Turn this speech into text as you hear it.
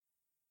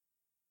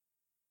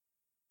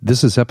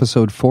This is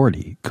episode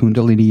 40,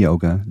 Kundalini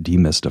Yoga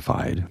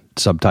Demystified,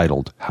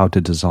 subtitled How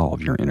to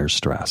Dissolve Your Inner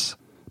Stress.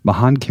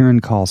 Mahan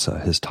Kiran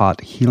Khalsa has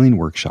taught healing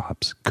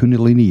workshops,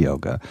 Kundalini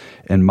Yoga,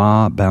 and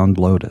Ma Bound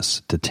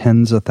Lotus to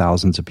tens of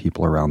thousands of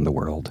people around the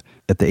world.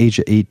 At the age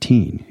of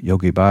 18,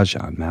 Yogi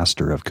Bhajan,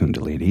 master of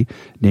Kundalini,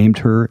 named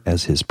her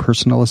as his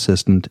personal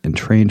assistant and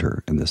trained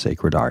her in the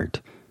sacred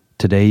art.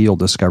 Today you'll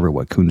discover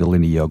what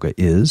Kundalini Yoga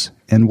is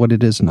and what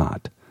it is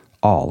not.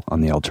 All on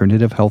the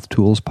Alternative Health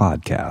Tools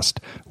podcast,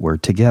 where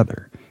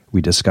together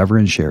we discover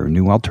and share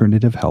new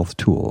alternative health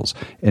tools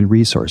and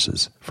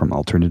resources from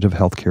alternative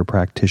healthcare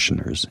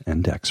practitioners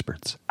and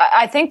experts.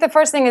 I think the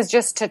first thing is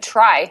just to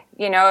try.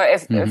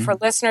 If for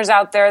listeners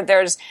out there,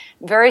 there's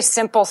very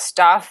simple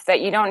stuff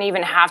that you don't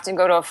even have to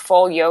go to a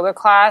full yoga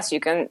class. You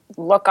can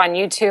look on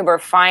YouTube or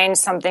find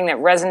something that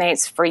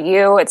resonates for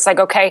you. It's like,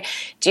 okay,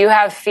 do you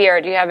have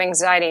fear? Do you have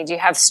anxiety? Do you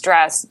have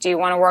stress? Do you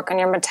want to work on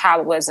your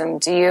metabolism?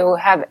 Do you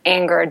have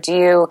anger? Do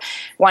you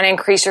want to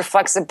increase your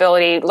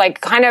flexibility?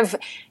 Like, kind of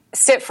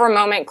sit for a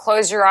moment,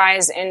 close your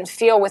eyes, and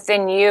feel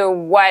within you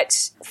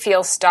what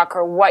feels stuck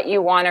or what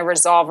you want to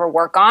resolve or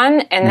work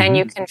on. And then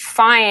you can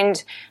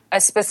find a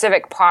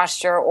specific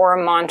posture or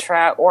a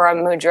mantra or a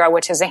mudra,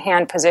 which is a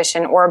hand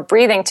position, or a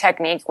breathing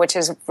technique, which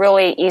is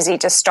really easy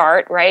to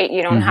start, right?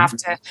 You don't have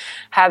to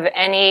have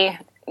any,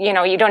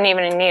 you don't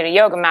even need a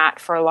yoga mat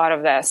for a lot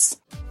of this.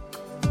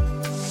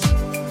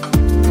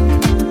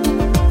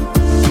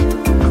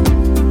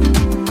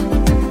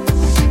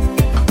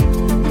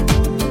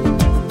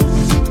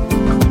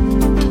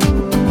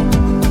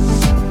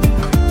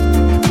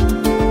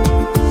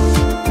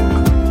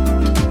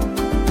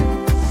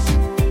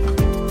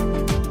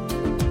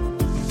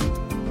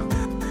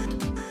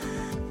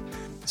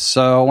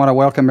 So I want to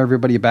welcome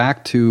everybody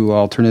back to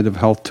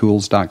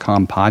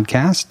AlternativeHealthTools.com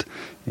podcast.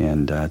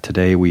 And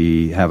today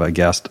we have a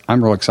guest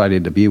I'm real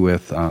excited to be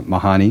with.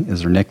 Mahani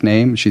is her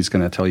nickname. She's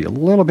going to tell you a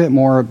little bit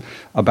more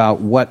about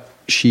what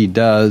she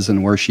does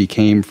and where she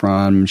came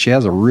from. She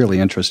has a really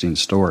interesting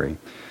story.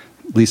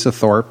 Lisa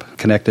Thorpe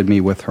connected me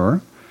with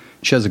her.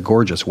 She has a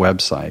gorgeous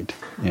website.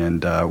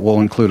 And we'll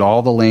include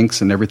all the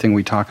links and everything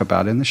we talk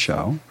about in the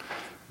show.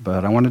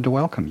 But I wanted to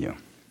welcome you.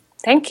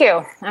 Thank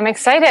you. I'm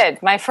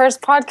excited. My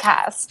first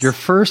podcast. Your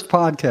first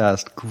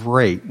podcast.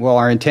 Great. Well,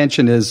 our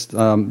intention is,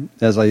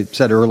 as I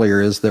said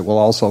earlier, is that we'll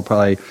also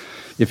probably,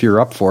 if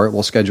you're up for it,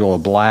 we'll schedule a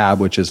blab,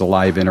 which is a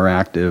live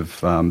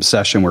interactive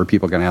session where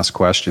people can ask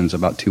questions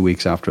about 2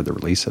 weeks after the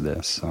release of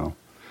this.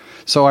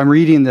 So I'm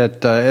reading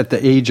that at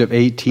the age of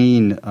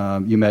 18,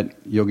 you met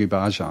Yogi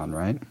Bhajan,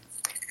 right?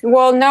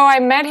 Well, no, I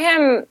met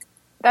him.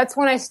 That's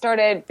when I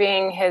started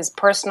being his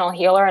personal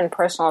healer and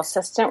personal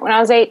assistant when I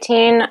was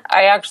 18.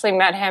 I actually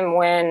met him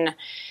when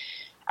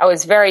I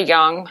was very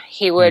young.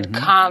 He would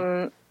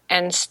come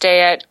and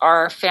stay at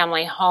our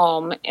family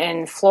home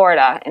in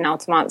Florida, in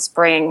Altamont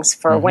Springs,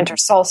 for winter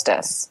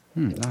solstice.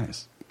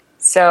 Nice.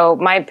 So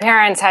my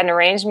parents had an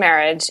arranged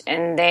marriage,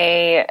 and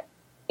they,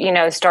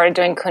 started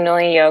doing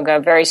Kundalini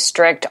Yoga, very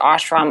strict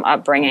ashram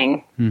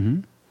upbringing.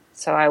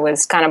 So I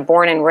was kind of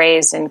born and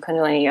raised in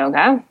Kundalini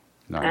Yoga.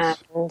 Nice.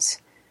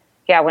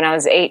 And when I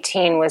was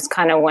 18 was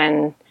kind of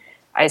when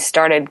I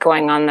started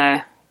going on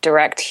the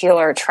direct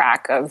healer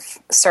track of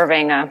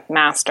serving a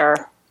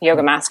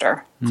yoga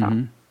master.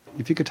 So.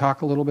 If you could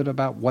talk a little bit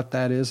about what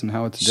that is and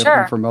how it's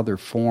different from other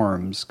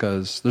forms,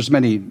 because there's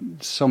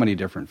so many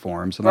different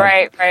forms. And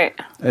right.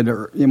 And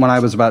when I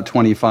was about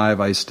 25,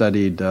 I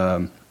studied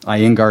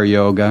Iyengar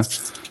yoga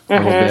a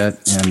little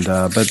bit, and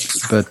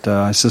but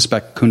I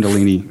suspect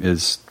Kundalini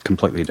is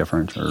completely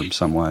different, or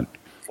somewhat.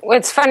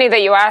 It's funny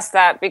that you asked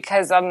that,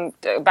 because I'm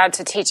about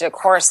to teach a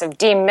course of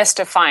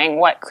demystifying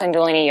what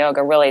Kundalini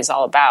Yoga really is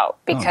all about,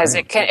 because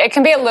it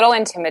can be a little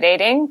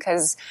intimidating,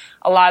 because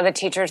a lot of the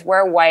teachers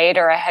wear white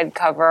or a head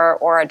cover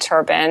or a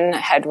turban,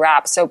 head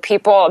wrap. So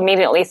people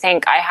immediately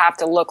think I have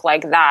to look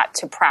like that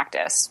to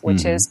practice,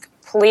 which is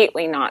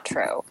completely not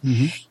true.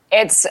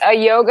 It's a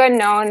yoga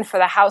known for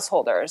the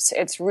householders.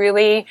 It's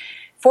really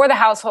for the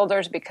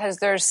householders because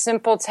there's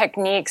simple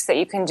techniques that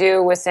you can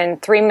do within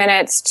 3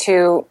 minutes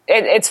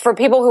it's for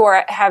people who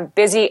have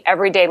busy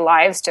everyday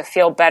lives to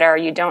feel better.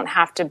 You don't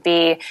have to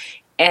be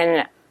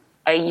in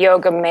a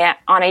yoga mat,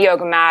 on a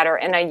yoga mat, or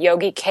in a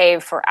yogi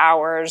cave for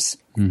hours.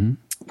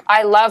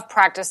 I love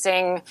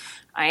practicing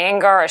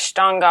Iyengar,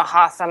 Ashtanga,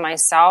 Hatha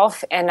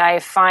myself, and I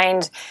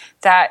find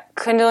that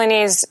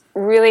Kundalini is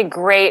really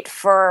great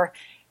for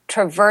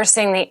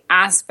traversing the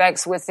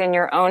aspects within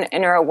your own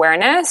inner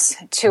awareness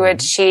to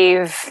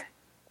achieve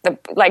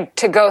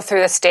to go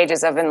through the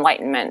stages of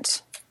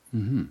enlightenment,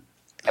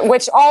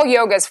 which all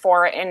yoga is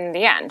for in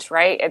the end,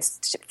 right?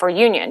 It's for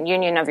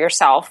union of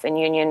yourself and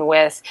union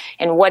with,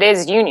 and what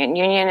is union?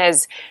 Union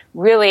is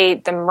really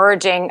the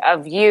merging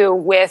of you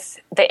with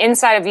the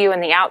inside of you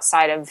and the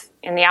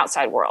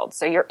outside world.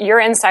 So your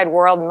inside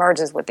world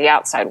merges with the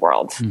outside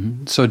world.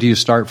 So do you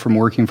start from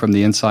working from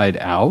the inside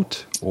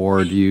out,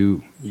 or do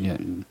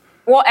you...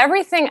 Well,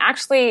 everything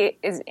actually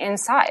is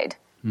inside.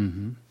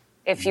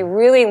 If you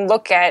really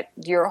look at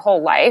your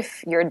whole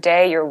life, your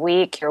day, your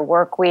week, your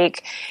work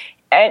week,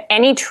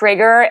 any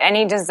trigger,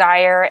 any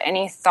desire,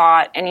 any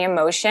thought, any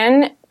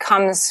emotion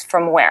comes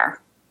from where?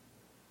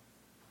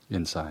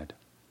 Inside.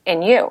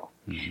 In you.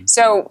 Mm-hmm.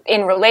 So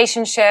in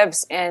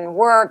relationships, in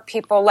work,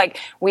 people, like,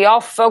 we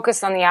all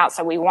focus on the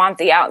outside. We want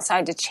the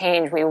outside to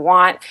change. We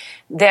want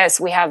this.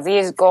 We have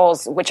these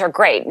goals, which are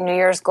great. New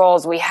Year's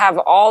goals. We have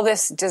all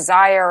this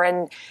desire.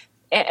 And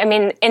I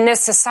mean, in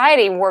this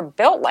society, we're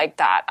built like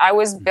that. I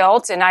was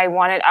built, and I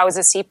was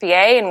a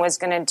CPA and was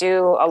going to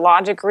do a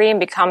law degree and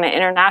become an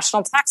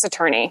international tax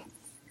attorney.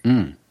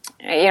 You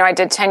know, I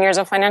did 10 years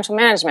of financial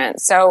management.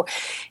 So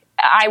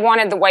I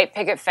wanted the white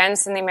picket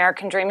fence and the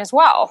American dream as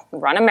well.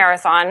 Run a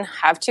marathon,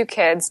 have 2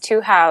 kids,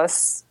 2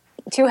 houses,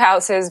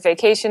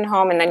 vacation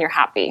home, and then you're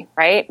happy,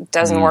 right? It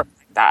doesn't work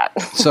like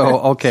that.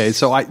 So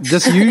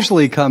this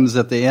usually comes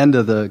at the end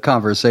of the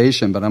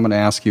conversation, but I'm going to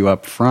ask you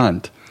up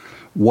front,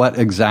 what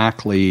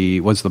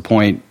exactly was the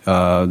point,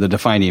 the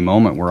defining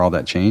moment where all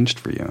that changed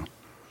for you?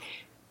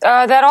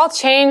 That all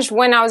changed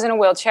when I was in a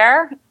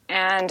wheelchair,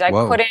 and I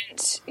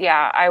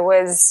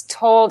was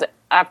told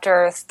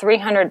after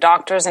 300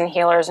 doctors and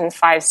healers in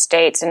 5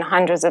 states and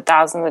hundreds of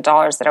thousands of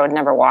dollars that I would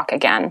never walk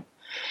again.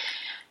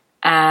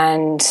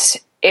 And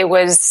it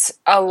was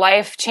a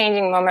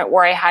life-changing moment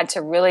where I had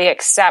to really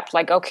accept,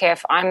 like, okay,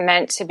 if I'm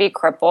meant to be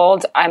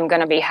crippled, I'm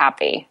going to be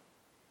happy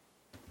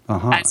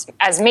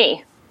as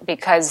me,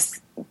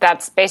 because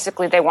that's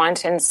basically, they wanted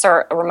to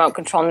insert a remote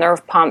control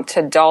nerve pump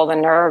to dull the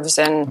nerves.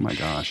 And oh my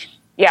gosh.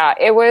 Yeah,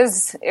 it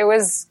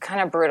was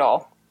kind of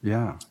brutal.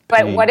 Yeah.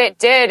 But what it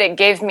did, it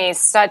gave me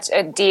such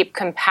a deep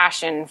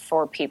compassion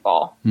for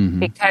people,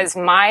 because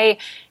my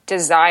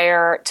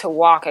desire to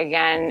walk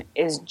again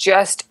is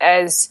just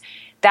as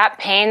that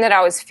pain that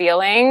I was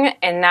feeling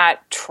and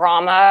that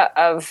trauma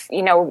of,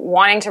 you know,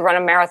 wanting to run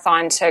a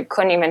marathon to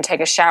couldn't even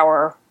take a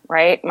shower,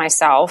 right,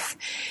 myself,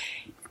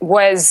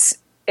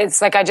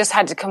 it's like I just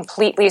had to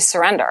completely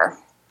surrender.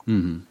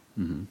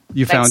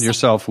 You found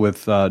yourself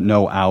with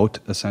no out,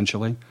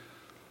 essentially?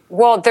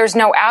 Well, there's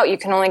no out. You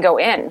can only go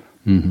in.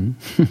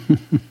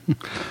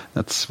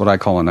 That's what I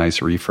call a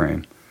nice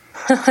reframe.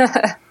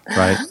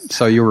 Right?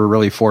 So you were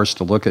really forced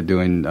to look at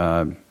doing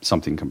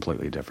something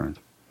completely different.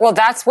 Well,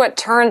 that's what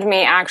turned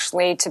me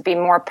actually to be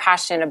more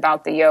passionate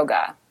about the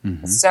yoga.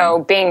 So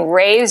being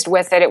raised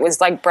with it, it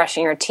was like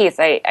brushing your teeth.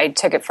 I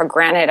took it for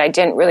granted. I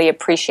didn't really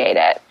appreciate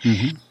it.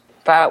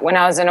 But when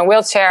I was in a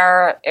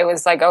wheelchair, it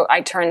was like, I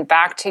turned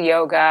back to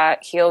yoga,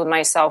 healed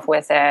myself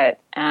with it,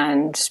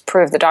 and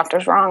proved the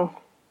doctors wrong.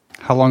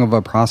 How long of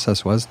a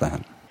process was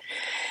that?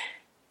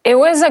 It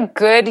was a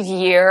good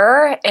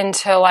year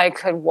until I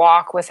could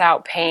walk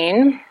without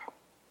pain.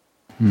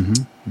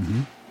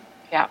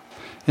 Yeah.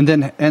 And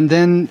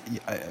then,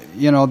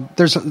 you know,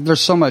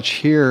 there's so much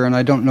here, and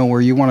I don't know where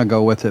you want to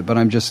go with it, but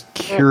I'm just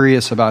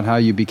curious about how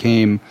you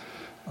became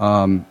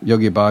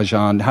Yogi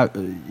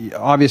Bhajan.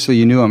 Obviously,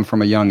 you knew him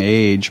from a young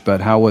age, but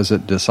how was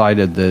it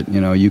decided that,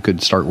 you know, you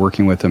could start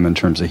working with him in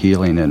terms of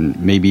healing, and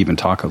maybe even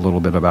talk a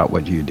little bit about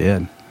what you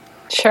did?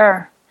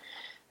 Sure.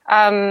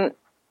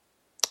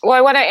 Well,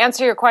 I want to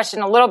answer your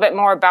question a little bit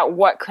more about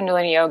what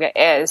Kundalini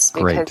Yoga is,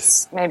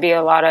 because maybe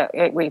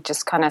we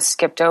just kind of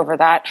skipped over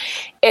that.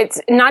 It's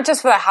not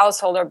just for the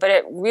householder, but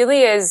it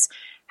really is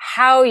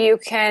how you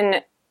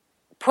can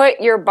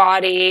put your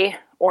body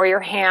or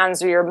your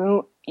hands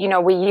or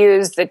we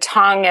use the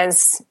tongue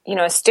as, you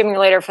know, a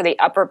stimulator for the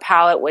upper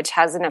palate, which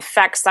has an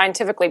effect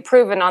scientifically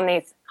proven on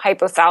the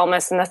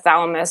hypothalamus and the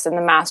thalamus and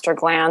the master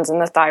glands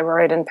and the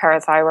thyroid and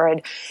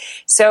parathyroid.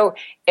 So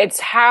it's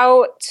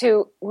how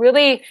to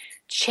really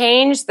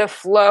change the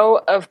flow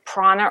of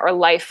prana or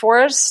life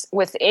force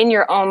within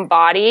your own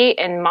body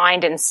and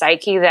mind and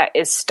psyche that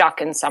is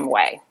stuck in some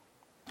way.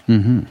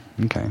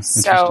 Okay.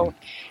 So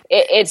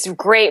it's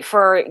great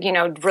for, you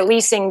know,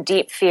 releasing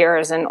deep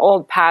fears and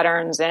old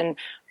patterns and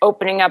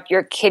opening up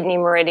your kidney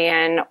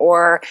meridian,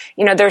 or,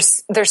 you know,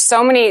 there's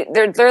so many,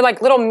 they're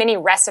like little mini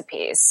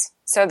recipes.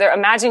 So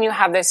imagine you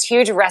have this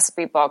huge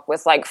recipe book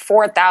with like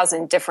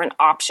 4,000 different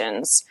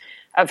options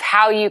of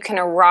how you can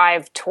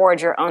arrive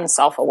toward your own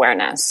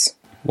self-awareness.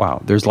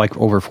 Wow. There's like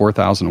over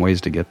 4,000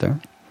 ways to get there?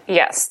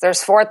 Yes.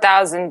 There's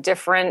 4,000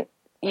 different,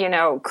 you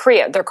know,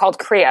 kriya. They're called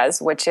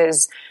kriyas, which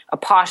is a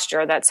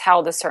posture that's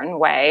held a certain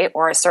way,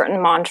 or a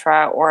certain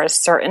mantra, or a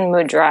certain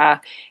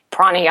mudra,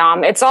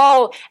 pranayama. It's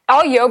all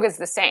yoga is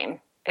the same.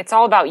 It's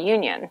all about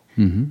union.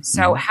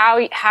 So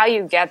how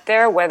you get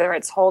there, whether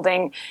it's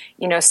holding,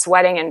 you know,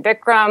 sweating in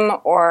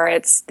Bikram, or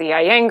it's the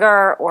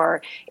Iyengar,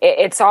 or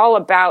it's all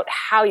about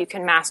how you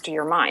can master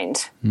your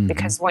mind.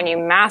 Because when you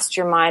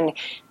master your mind,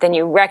 then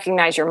you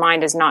recognize your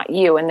mind is not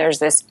you, and there's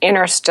this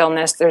inner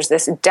stillness, there's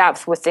this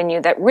depth within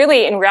you that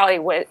really, in reality,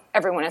 what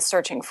everyone is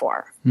searching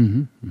for.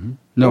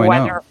 No,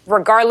 I know.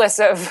 Regardless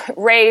of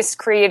race,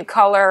 creed,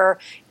 color,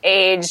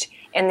 age,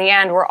 in the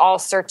end, we're all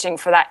searching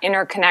for that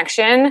inner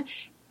connection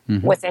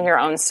within your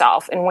own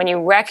self. And when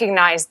you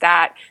recognize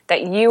that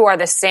you are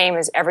the same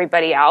as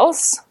everybody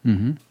else,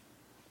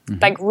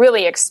 like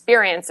really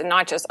experience, and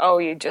not just,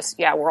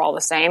 we're all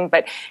the same,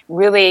 but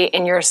really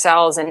in your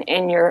cells and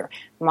in your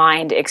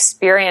mind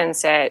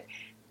experience it,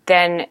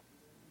 then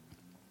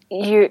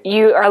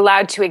you are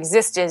allowed to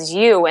exist as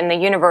you, and the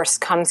universe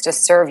comes to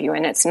serve you,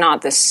 and it's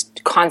not this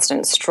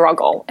constant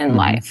struggle in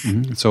life.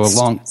 Mm-hmm. So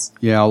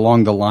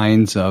along the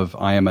lines of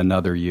I am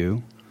another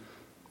you.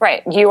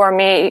 Right. You are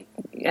me,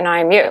 and I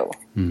am you.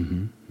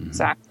 Mm-hmm. Mm-hmm.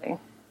 Exactly.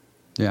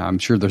 Yeah, I'm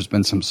sure there's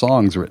been some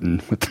songs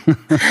written with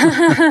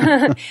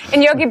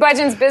And Yogi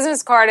Bhajan's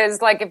business card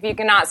is like, if you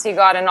cannot see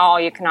God in all,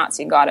 you cannot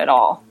see God at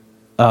all.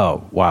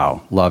 Oh,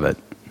 wow. Love it.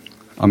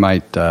 I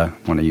might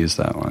want to use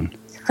that one.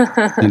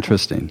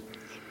 Interesting.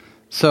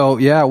 So,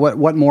 yeah,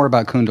 what more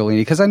about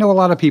Kundalini? Because I know a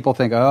lot of people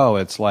think,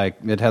 it's like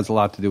it has a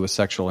lot to do with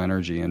sexual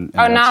energy. And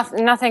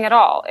nothing at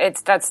all.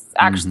 That's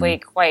actually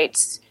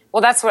quite...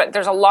 Well,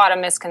 there's a lot of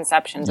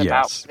misconceptions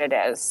about what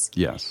it is.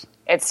 Yes.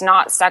 It's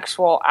not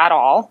sexual at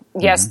all.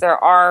 Yes, there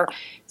are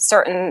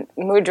certain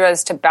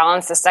mudras to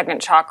balance the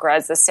second chakra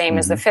as the same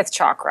as the fifth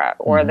chakra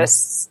or the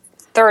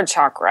third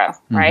chakra,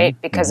 right?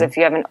 Because if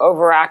you have an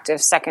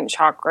overactive second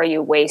chakra,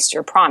 you waste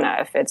your prana.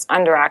 If it's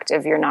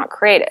underactive, you're not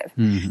creative.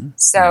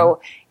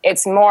 So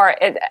it's more,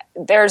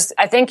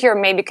 I think you're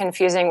maybe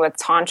confusing with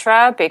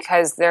Tantra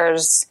because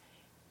there's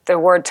the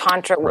word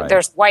Tantra,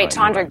 there's white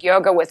Tantric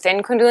yoga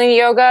within Kundalini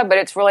yoga, but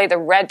it's really the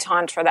red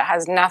Tantra that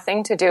has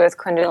nothing to do with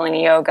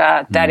Kundalini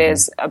yoga that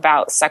is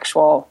about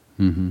sexual.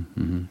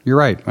 You're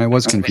right. I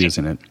was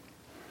confusing it.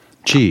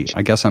 Gee,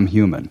 I guess I'm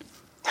human.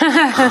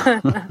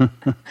 I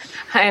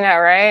know,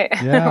 right?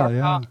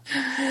 Yeah.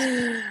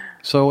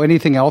 So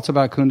anything else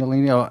about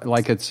Kundalini?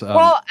 Like it's...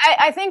 Well,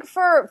 I think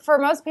for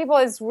most people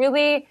it's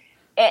really...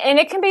 And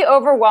it can be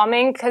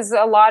overwhelming because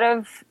a lot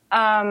of...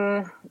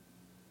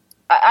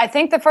 I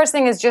think the first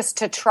thing is just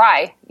to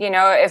try.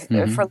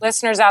 If for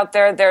listeners out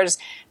there, there's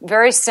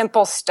very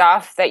simple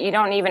stuff that you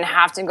don't even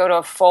have to go to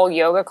a full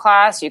yoga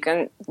class. You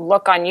can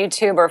look on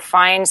YouTube or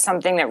find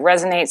something that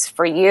resonates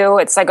for you.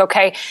 It's like,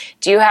 okay,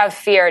 do you have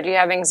fear? Do you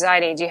have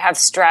anxiety? Do you have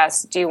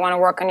stress? Do you want to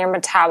work on your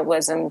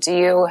metabolism? Do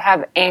you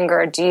have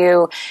anger? Do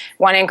you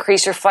want to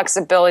increase your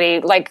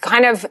flexibility? Like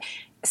kind of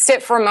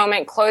sit for a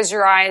moment, close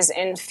your eyes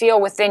and feel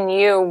within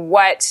you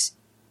what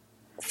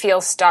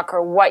feel stuck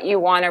or what you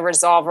want to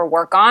resolve or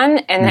work on,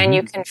 and then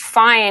you can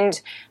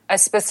find a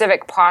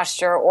specific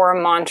posture or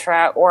a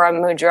mantra or a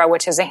mudra,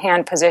 which is a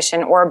hand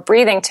position, or a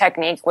breathing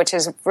technique, which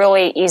is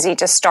really easy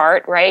to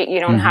start, right?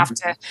 You don't have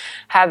to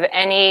have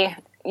any,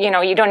 you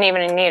don't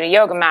even need a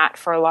yoga mat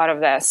for a lot of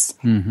this.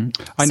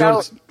 I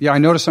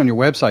noticed on your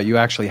website you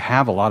actually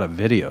have a lot of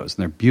videos, and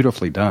they're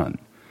beautifully done.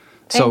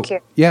 Thank you.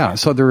 Yeah,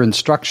 so they're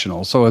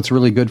instructional, so it's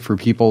really good for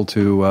people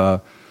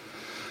to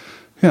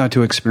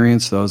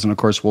experience those, and of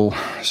course we'll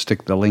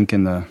stick the link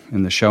in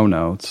the show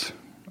notes.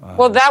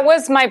 Well, that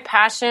was my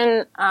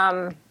passion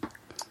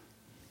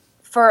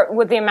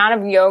with the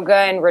amount of yoga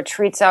and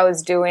retreats I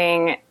was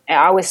doing.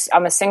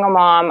 I'm a single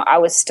mom. I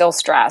was still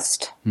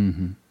stressed,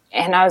 and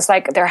I was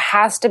like, there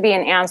has to be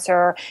an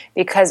answer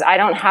because I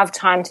don't have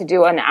time to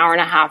do an hour and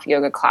a half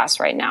yoga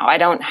class right now. I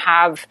don't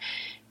have,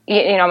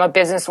 I'm a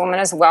businesswoman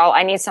as well.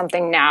 I need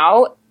something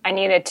now. I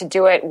needed to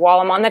do it while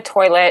I'm on the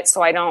toilet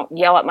so I don't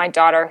yell at my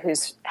daughter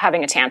who's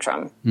having a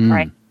tantrum,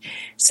 right?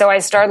 So I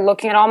started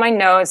looking at all my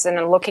notes and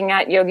then looking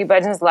at Yogi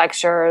Bhajan's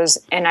lectures,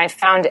 and I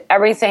found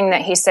everything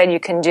that he said you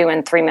can do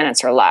in 3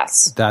 minutes or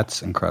less.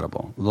 That's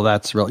incredible. Well,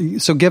 that's really...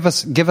 So give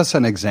us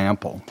an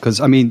example, because,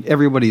 I mean,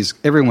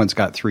 everyone's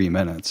got 3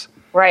 minutes.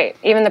 Right.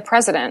 Even the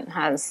president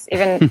has,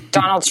 even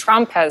Donald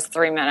Trump has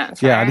 3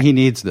 minutes. Yeah, right? and he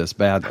needs this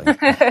badly.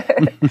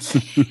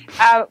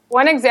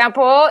 One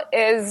example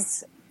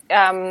is...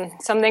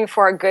 something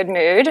for a good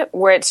mood,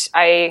 which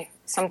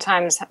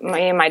sometimes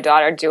me and my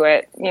daughter do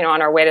it,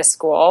 on our way to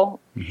school.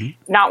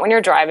 Not when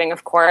you're driving,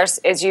 of course,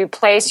 is you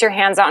place your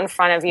hands out in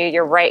front of you,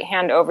 your right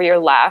hand over your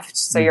left.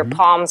 So your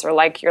palms are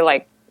like, you're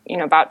like,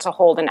 about to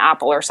hold an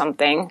apple or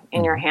something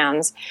in your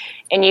hands.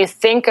 And you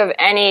think of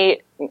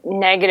any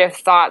negative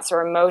thoughts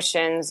or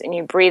emotions and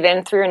you breathe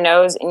in through your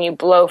nose and you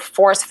blow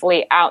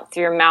forcefully out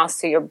through your mouth.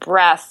 So your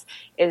breath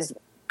is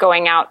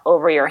going out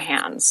over your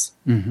hands.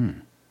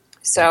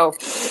 So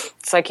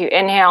it's like you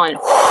inhale and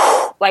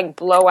like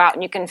blow out,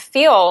 and you can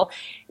feel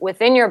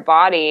within your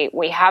body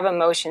we have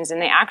emotions, and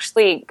they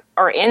actually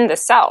are in the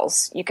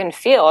cells. You can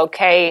feel,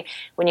 okay,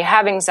 when you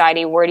have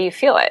anxiety, where do you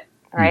feel it,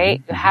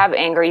 right? You have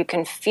anger, you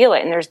can feel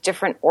it, and there's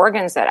different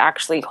organs that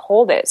actually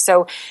hold it.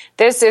 So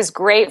this is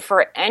great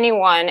for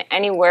anyone,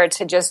 anywhere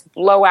to just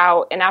blow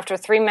out, and after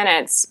 3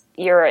 minutes,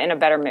 you're in a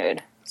better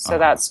mood. So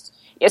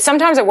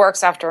sometimes it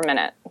works after a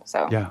minute.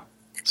 So yeah.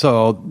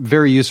 So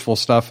very useful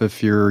stuff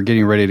if you're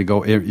getting ready to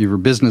go. If you're a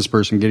business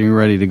person getting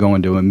ready to go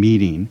into a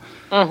meeting,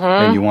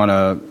 and you want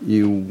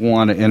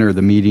to enter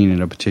the meeting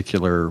in a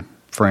particular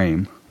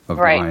frame of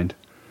mind.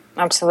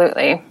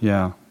 Absolutely.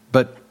 Yeah,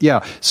 but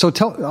yeah. So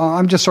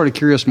I'm just sort of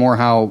curious more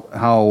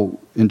how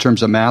in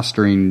terms of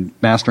mastering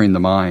the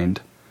mind,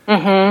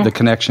 the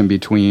connection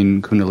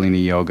between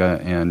Kundalini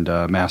Yoga and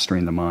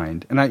mastering the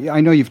mind. And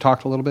I know you've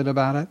talked a little bit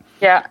about it.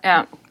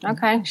 Yeah.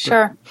 Okay,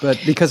 sure.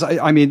 But because,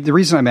 I mean, the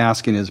reason I'm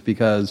asking is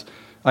because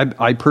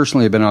I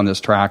personally have been on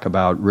this track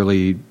about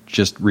really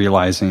just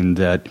realizing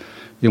that,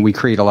 we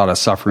create a lot of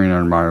suffering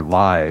in our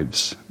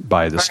lives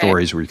by the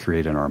stories we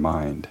create in our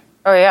mind.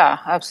 Oh yeah,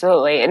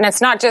 absolutely. And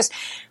it's not just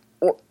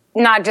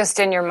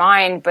in your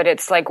mind, but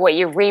it's like what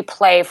you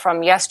replay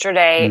from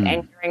yesterday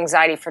and your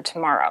anxiety for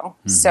tomorrow.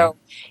 So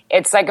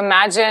it's like,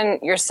 imagine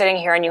you're sitting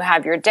here and you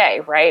have your day,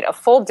 right? A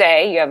full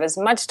day. You have as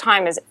much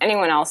time as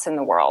anyone else in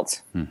the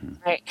world,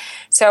 right?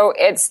 So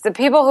it's the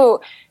people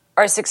who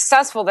are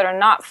successful that are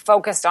not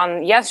focused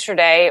on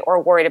yesterday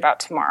or worried about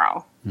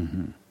tomorrow,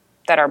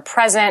 that are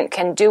present,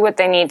 can do what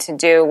they need to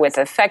do with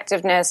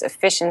effectiveness,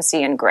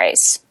 efficiency, and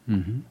grace.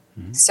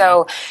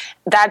 So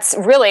that's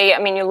really, I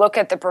mean, you look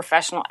at the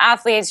professional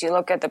athletes, you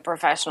look at the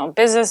professional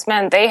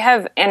businessmen, they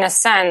have, in a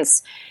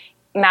sense,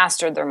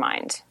 mastered their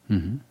mind.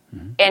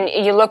 And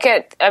you look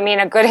at, I mean,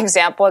 a good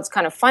example, it's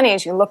kind of funny,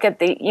 is you look at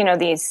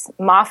these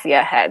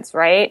mafia heads,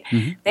 right?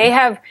 They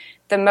have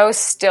the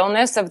most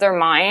stillness of their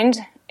mind.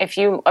 If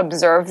you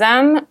observe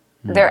them,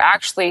 they're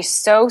actually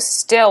so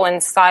still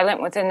and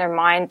silent within their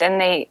mind, then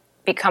they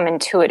become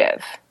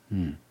intuitive.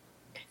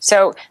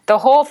 So the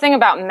whole thing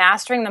about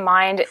mastering the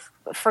mind,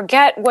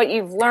 forget what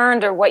you've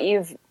learned or what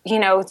you've,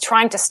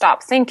 trying to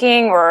stop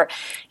thinking or,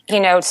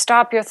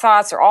 stop your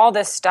thoughts or all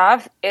this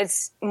stuff.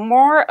 It's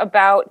more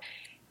about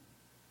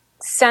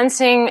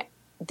sensing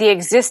the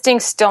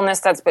existing stillness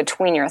that's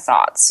between your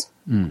thoughts.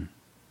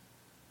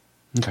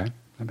 Okay.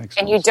 That makes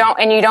and sense.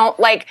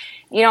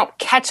 you don't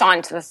catch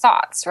on to the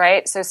thoughts,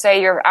 right? So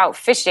say you're out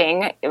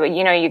fishing,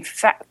 you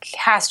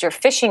cast your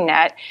fishing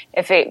net.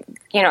 If it,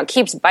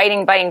 keeps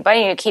biting,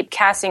 you keep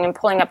casting and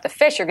pulling up the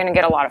fish, you're going to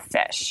get a lot of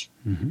fish.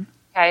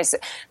 Okay, so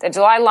the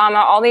Dalai Lama,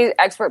 all these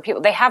expert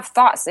people, they have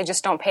thoughts. They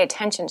just don't pay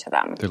attention to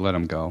them. They let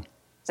them go.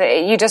 So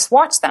you just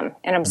watch them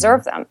and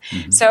observe them.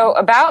 So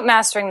about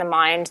mastering the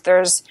mind,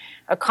 there's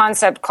a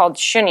concept called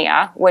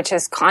shunya, which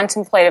is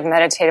contemplative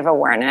meditative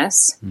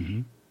awareness,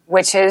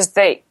 which is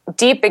the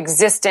deep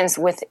existence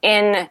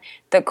within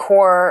the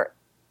core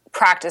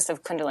practice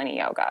of Kundalini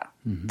Yoga.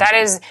 That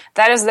is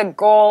the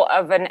goal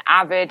of an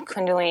avid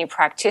Kundalini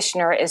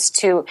practitioner, is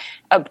to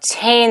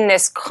obtain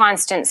this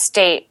constant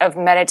state of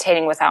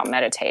meditating without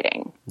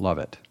meditating. Love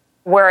it.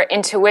 Where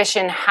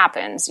intuition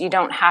happens. You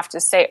don't have to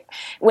say,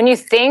 when you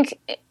think,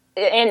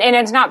 and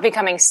it's not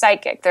becoming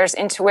psychic. There's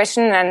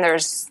intuition, and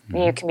there's,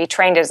 you can be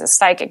trained as a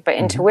psychic, but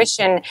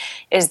intuition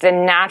is the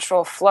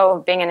natural flow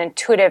of being an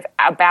intuitive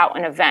about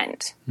an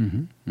event.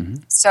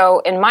 So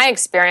in my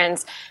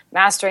experience,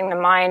 mastering the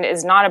mind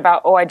is not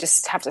about, I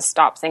just have to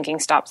stop thinking,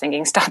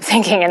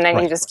 and then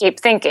you just keep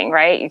thinking,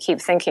 right? You keep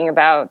thinking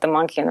about the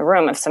monkey in the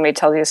room if somebody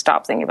tells you to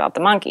stop thinking about the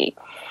monkey.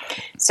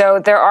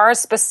 So there are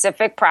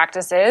specific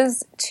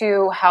practices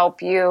to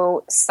help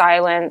you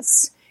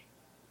silence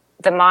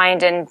the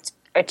mind and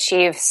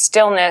achieve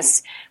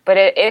stillness, but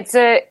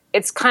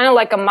it's kind of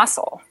like a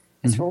muscle.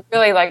 It's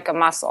really like a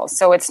muscle.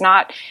 So it's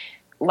not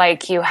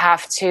like you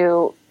have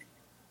to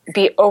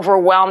be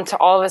overwhelmed to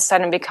all of a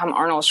sudden become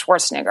Arnold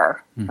Schwarzenegger,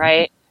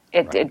 right?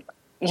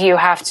 You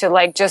have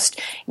to just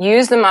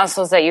use the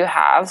muscles that you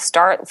have,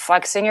 start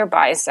flexing your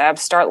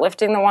biceps, start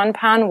lifting the 1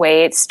 pound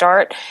weight,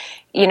 start,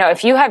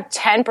 if you have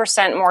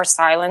 10% more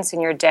silence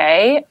in your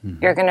day,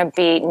 you're going to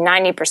be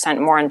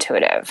 90% more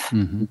intuitive.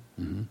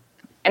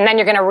 And then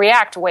you're going to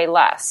react way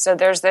less. So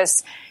there's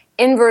this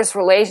inverse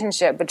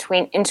relationship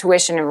between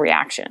intuition and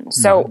reaction.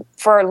 So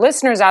for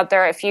listeners out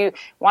there, if you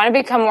want to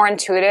become more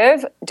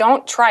intuitive,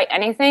 don't try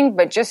anything,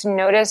 but just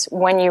notice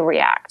when you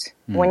react.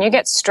 When you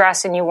get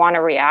stressed and you want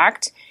to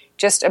react,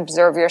 just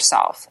observe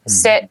yourself.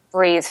 Sit,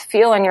 breathe,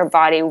 feel in your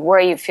body where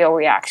you feel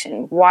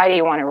reaction. Why do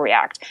you want to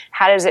react?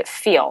 How does it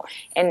feel?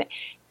 And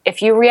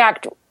if you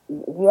react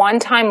 1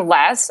 time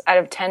less out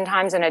of 10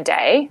 times in a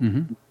day,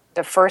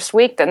 the first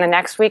week, then the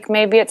next week,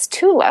 maybe it's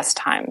 2 less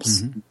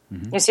times.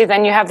 You see,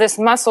 then you have this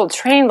muscle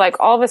trained, like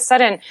all of a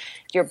sudden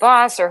your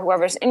boss or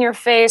whoever's in your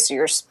face or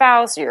your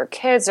spouse or your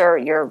kids or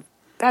your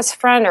best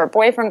friend or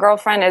boyfriend,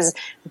 girlfriend is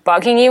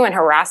bugging you and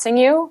harassing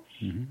you.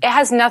 It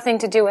has nothing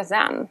to do with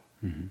them.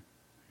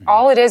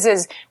 All it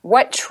is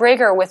what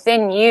trigger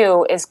within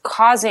you is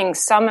causing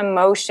some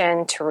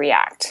emotion to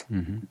react.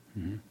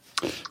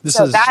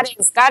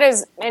 That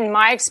is, in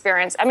my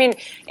experience, I mean,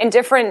 in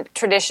different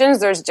traditions,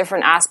 there's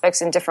different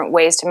aspects and different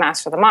ways to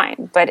master the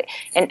mind. But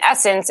in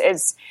essence,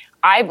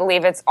 I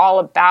believe it's all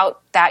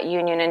about that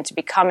union and to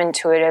become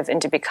intuitive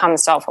and to become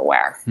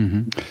self-aware.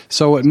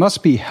 So it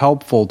must be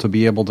helpful to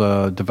be able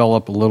to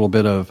develop a little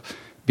bit of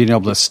being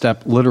able to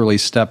literally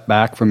step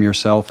back from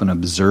yourself and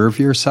observe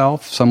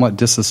yourself, somewhat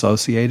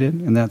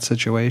disassociated in that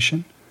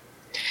situation.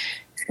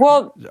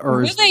 Well,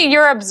 really,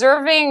 you're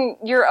observing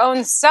your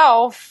own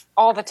self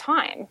all the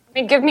time. I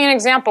mean, give me an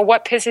example.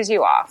 What pisses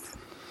you off?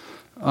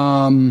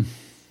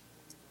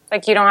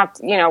 Like you don't have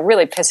to,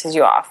 really pisses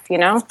you off,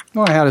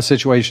 Well, I had a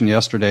situation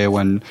yesterday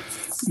when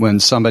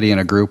somebody in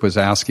a group was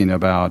asking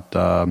about,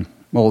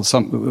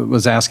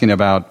 was asking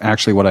about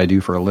actually what I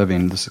do for a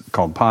living. This is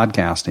called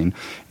podcasting.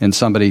 And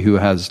somebody who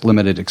has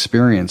limited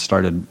experience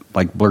started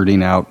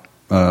blurting out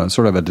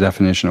sort of a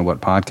definition of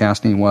what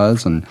podcasting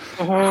was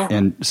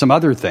and some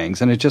other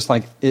things. And it just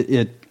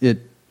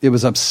it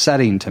was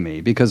upsetting to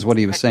me because what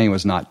he was saying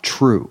was not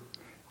true.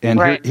 And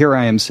Right. here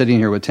I am sitting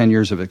here with 10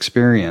 years of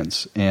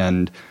experience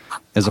and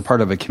as a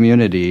part of a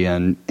community.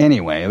 And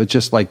anyway, it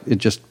just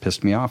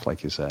pissed me off,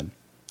 like you said.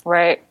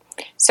 Right.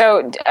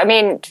 So, I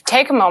mean,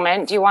 take a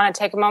moment. Do you want to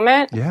take a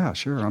moment? Yeah,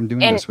 sure. I'm doing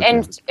this with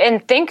you.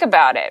 And think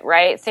about it,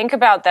 right? Think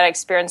about that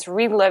experience.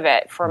 Relive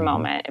it for a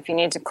moment. If you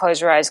need to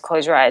close your eyes,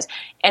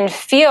 and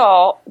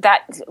feel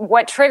that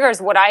what triggers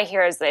what I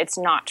hear is that it's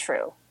not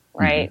true,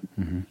 right?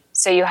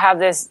 So you have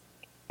this.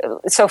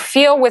 So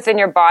feel within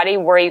your body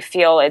where you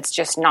feel it's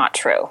just not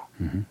true.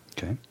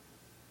 Okay.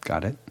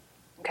 Got it.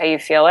 Okay, you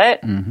feel it?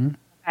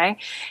 Okay.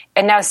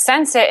 And now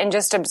sense it and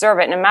just observe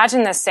it. And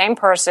imagine the same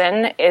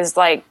person is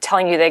like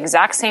telling you the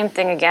exact same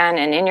thing again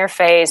and in your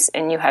face,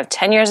 and you have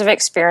 10 years of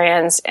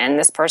experience, and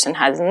this person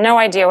has no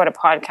idea what a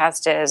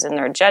podcast is, and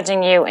they're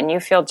judging you, and you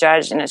feel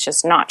judged, and it's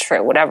just not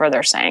true, whatever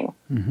they're saying.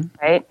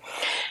 Right?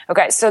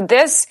 Okay, so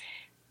this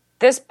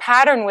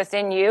pattern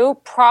within you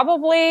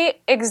probably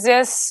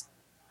exists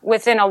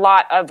within a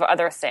lot of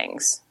other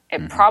things.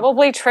 It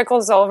probably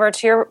trickles over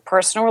to your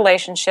personal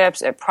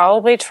relationships. It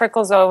probably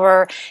trickles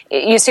over.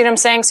 You see what I'm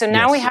saying? So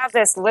now we have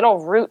this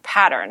little root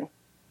pattern,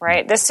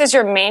 right? This is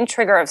your main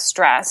trigger of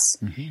stress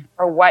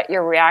or what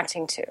you're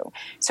reacting to.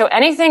 So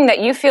anything that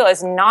you feel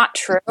is not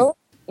true,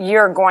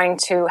 you're going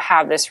to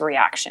have this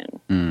reaction,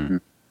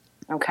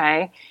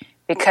 okay?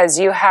 Because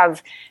you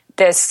have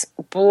this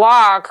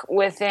block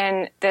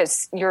within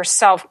this your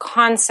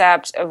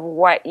self-concept of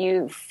what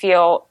you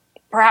feel.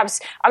 Perhaps,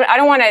 I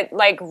don't want to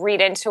like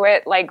read into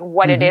it like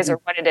what it is or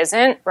what it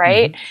isn't,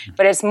 right?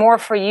 But it's more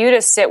for you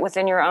to sit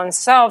within your own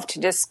self to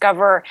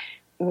discover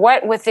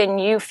what within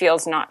you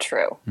feels not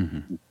true.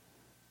 Do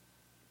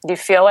you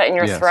feel it in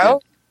your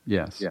throat?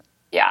 Yes.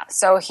 Yeah.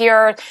 So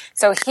here,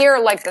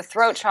 like the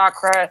throat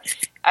chakra,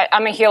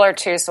 I'm a healer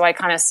too, so I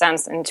kind of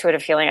sense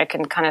intuitive healing. I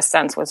can kind of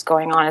sense what's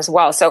going on as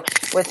well. So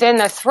within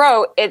the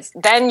throat, it's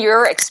then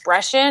your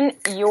expression,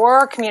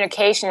 your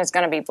communication is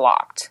going to be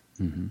blocked.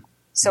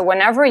 So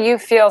whenever you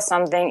feel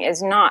something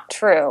is not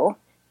true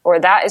or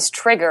that is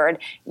triggered,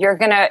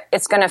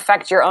 it's gonna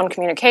affect your own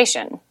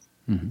communication.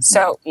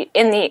 So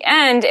in the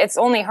end, it's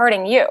only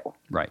hurting you.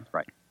 Right.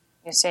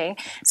 You see?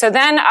 So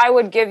then I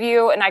would give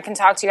you, and I can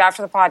talk to you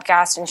after the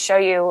podcast and show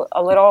you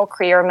a little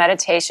Kriya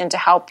meditation to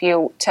help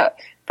you to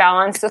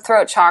balance the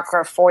throat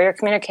chakra for your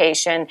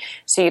communication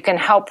so you can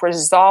help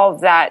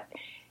resolve that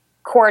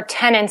core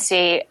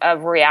tendency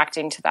of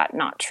reacting to that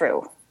not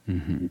true.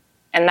 And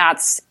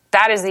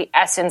that is the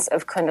essence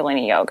of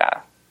Kundalini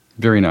Yoga.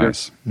 Very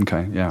nice.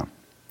 Okay, yeah.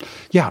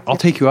 Yeah, I'll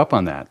take you up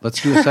on that.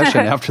 Let's do a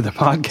session after the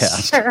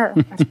podcast. Sure,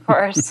 of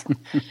course.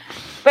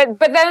 But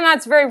then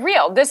that's very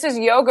real. This is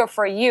yoga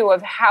for you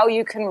of how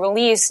you can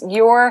release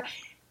your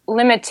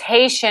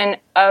limitation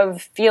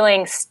of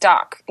feeling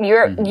stuck.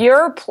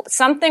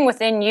 Something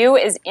within you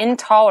is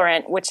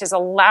intolerant, which is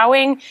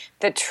allowing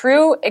the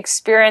true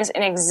experience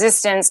and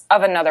existence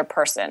of another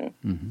person.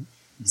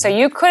 So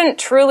you couldn't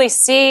truly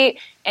see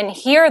and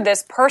hear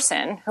this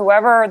person,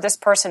 whoever this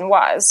person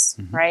was,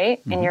 right,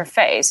 in your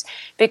face,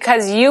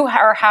 because you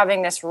are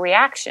having this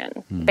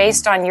reaction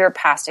based on your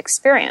past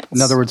experience.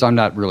 In other words, I'm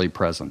not really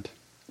present.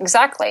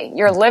 Exactly.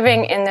 You're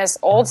living in this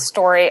old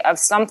story of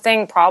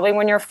something probably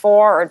when you're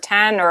 4 or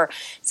 10 or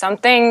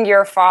something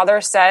your father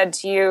said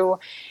to you,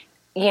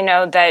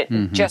 that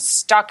just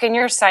stuck in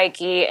your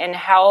psyche and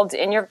held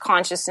in your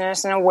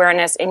consciousness and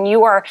awareness, and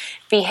you are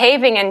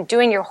behaving and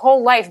doing your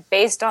whole life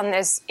based on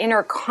this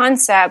inner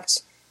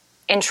concept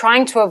and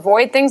trying to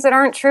avoid things that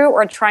aren't true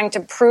or trying to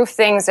prove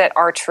things that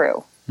are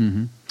true.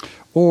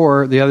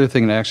 Or the other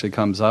thing that actually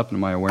comes up in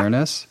my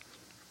awareness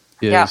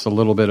is a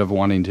little bit of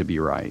wanting to be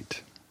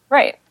right.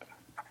 Right.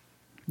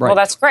 Well,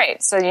 that's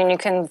great. So you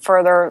can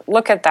further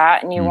look at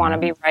that and you want to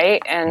be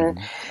right and,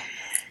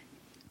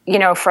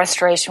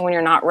 frustration when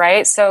you're not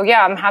right. So,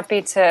 I'm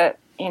happy to,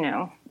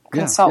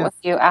 consult with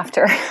you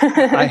after.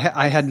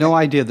 I had no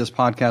idea this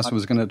podcast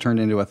was going to turn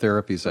into a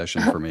therapy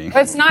session for me.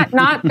 It's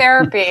not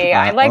therapy.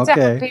 I like to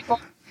have people.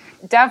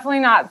 Definitely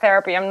not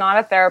therapy. I'm not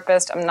a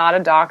therapist. I'm not a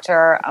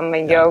doctor. I'm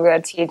a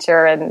yoga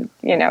teacher and,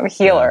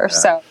 healer.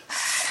 So,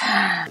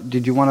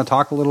 did you want to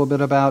talk a little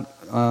bit about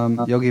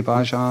Yogi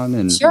Bhajan?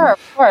 And sure,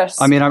 of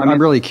course. I mean, I'm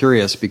really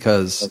curious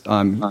because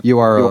you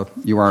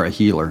are a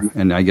healer,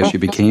 and I guess you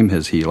became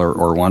his healer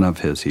or one of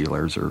his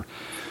healers. Or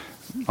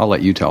I'll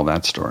let you tell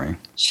that story.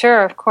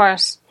 Sure, of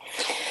course.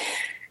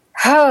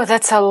 Oh,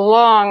 that's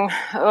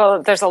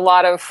there's a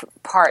lot of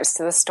parts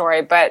to the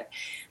story, but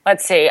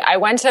let's see. I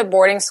went to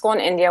boarding school in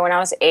India when I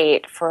was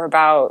 8 for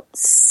about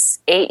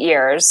 8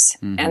 years.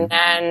 And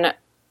then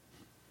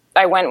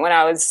I went when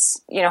I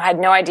was, had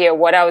no idea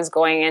what I was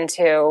going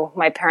into.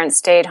 My parents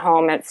stayed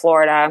home at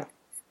Florida.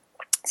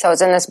 So I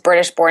was in this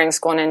British boarding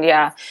school in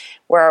India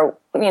where,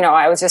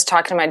 I was just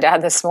talking to my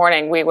dad this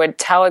morning. We would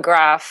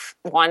telegraph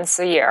once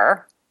a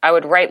year. I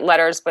would write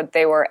letters, but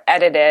they were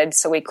edited,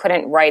 so we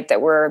couldn't write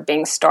that we're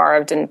being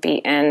starved and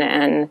beaten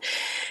and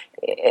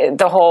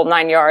the whole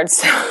 9 yards.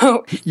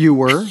 So you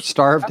were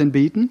starved and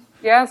beaten?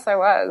 Yes, I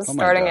was.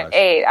 Starting at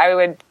 8. I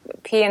would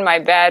pee in my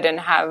bed and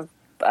have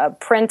a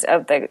print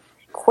of the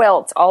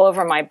quilts all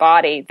over my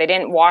body. They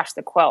didn't wash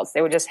the quilts.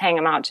 They would just hang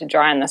them out to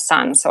dry in the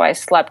sun. So I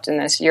slept in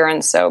this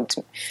urine-soaked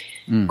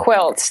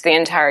quilt the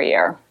entire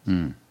year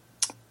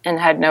and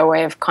had no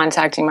way of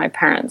contacting my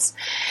parents.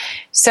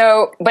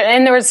 So,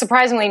 and there was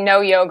surprisingly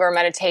no yoga or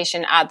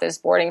meditation at this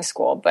boarding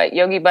school, but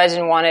Yogi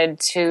Bhajan wanted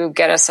to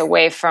get us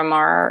away from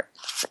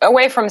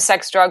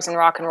sex, drugs, and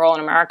rock and roll in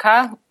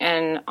America,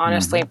 and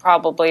honestly,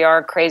 probably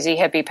our crazy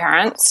hippie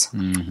parents.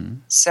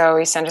 So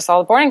he sent us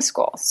all to boarding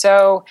school.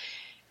 So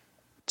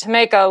to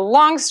make a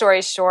long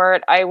story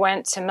short, I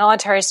went to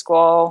military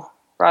school,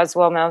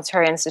 Roswell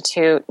Military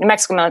Institute, New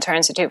Mexico Military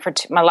Institute for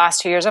my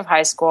last 2 years of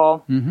high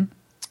school.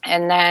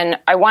 And then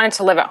I wanted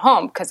to live at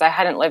home because I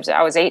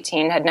was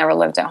 18, had never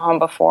lived at home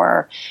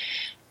before,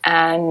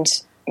 and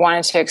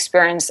wanted to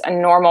experience I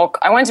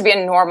wanted to be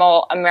a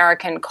normal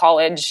American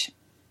college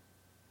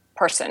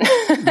person.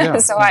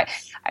 So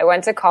I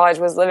went to college,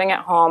 was living at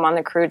home on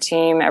the crew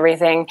team,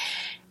 everything.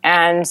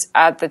 And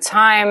at the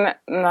time,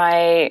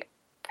 my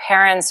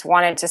parents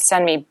wanted to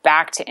send me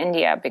back to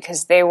India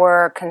because they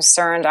were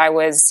concerned I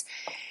was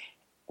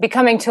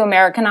becoming too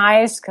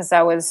Americanized because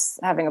I was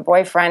having a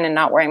boyfriend and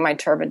not wearing my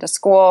turban to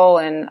school,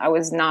 and I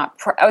was not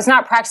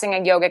practicing a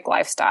yogic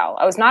lifestyle.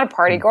 I was not a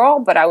party girl,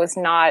 but I was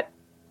not,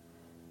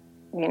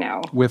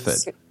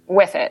 with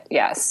it.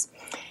 Yes.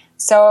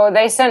 So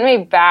they sent me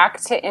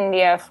back to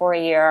India for a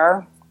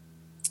year,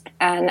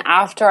 and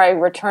after I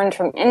returned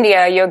from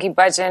India, Yogi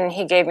Bhajan,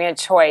 he gave me a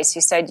choice. He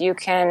said, you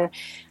can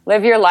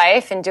live your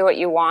life and do what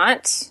you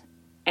want,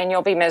 and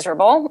you'll be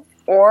miserable,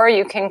 or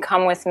you can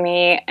come with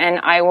me and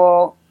I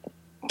will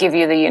give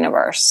you the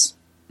universe.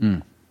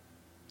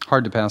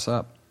 Hard to pass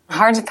up.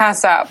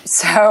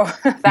 So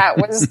that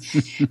was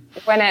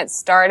when it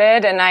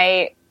started. And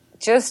I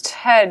just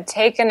had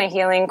taken a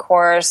healing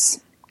course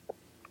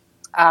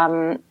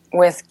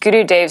with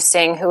Guru Dev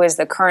Singh, who is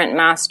the current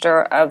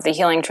master of the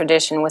healing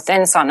tradition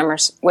within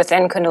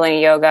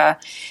Kundalini Yoga.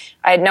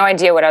 I had no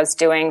idea what I was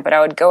doing, but I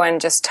would go and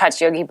just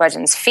touch Yogi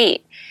Bhajan's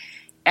feet.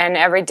 And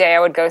every day I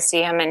would go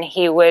see him, and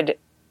he would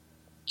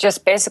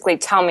just basically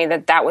tell me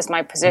that was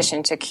my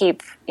position, to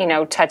keep,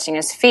 touching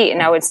his feet.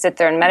 And I would sit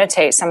there and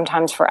meditate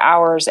sometimes for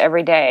hours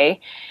every day.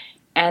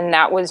 And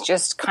that was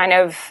just kind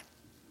of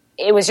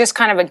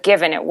a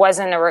given. It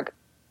wasn't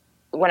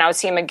when I would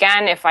see him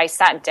again, if I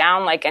sat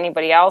down like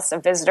anybody else, a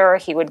visitor,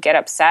 he would get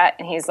upset.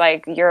 And he's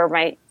like, you're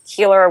my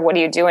healer. What are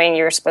you doing?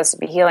 You're supposed to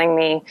be healing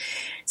me.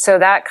 So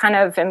that kind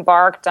of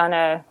embarked on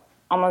a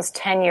almost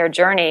 10-year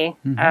journey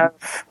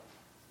of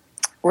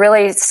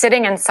really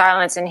sitting in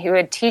silence, and he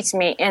would teach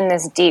me in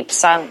this deep,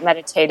 silent,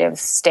 meditative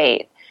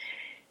state.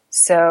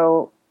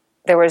 So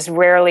there was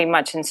rarely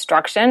much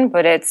instruction,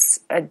 but it's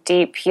a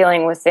deep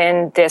healing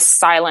within this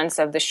silence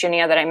of the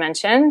shunya that I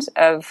mentioned,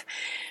 of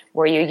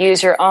where you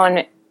use your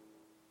own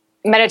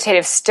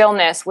meditative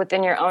stillness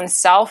within your own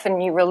self,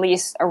 and you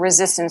release a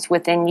resistance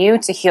within you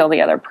to heal the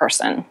other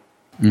person.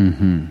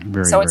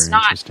 Very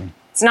interesting.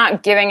 It's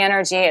not giving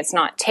energy. It's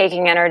not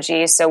taking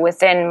energy. So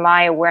within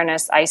my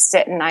awareness, I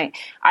sit and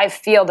I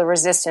feel the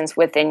resistance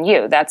within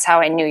you. That's how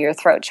I knew your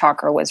throat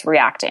chakra was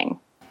reacting,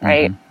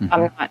 right?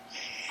 I'm not.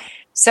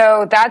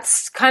 So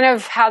that's kind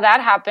of how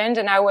that happened.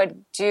 And I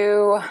worked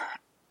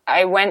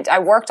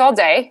all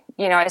day.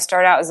 I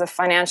started out as a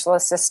financial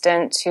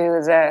assistant to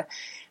the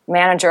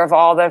manager of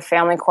all the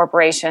family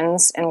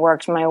corporations and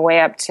worked my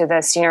way up to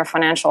the senior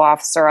financial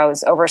officer. I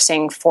was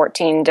overseeing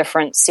 14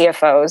 different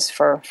CFOs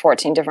for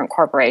 14 different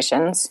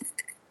corporations.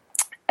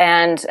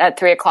 And at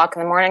 3 o'clock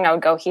in the morning, I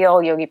would go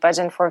heal Yogi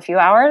Bhajan for a few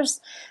hours,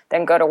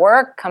 then go to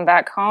work, come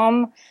back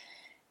home,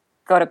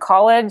 go to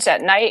college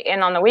at night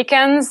and on the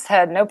weekends,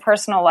 had no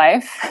personal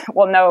life.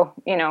 Well, no,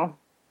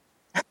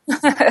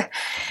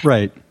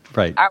 Right.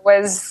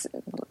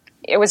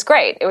 It was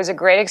great. It was a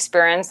great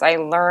experience. I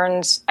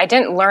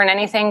didn't learn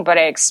anything, but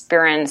I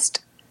experienced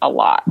a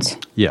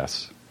lot.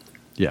 Yes.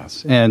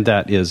 And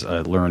that is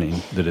a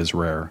learning that is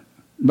rare.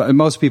 But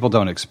most people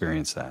don't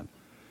experience that.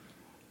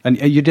 And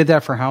you did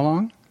that for how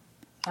long?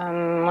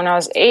 When I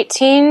was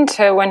 18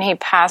 to when he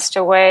passed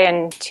away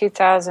in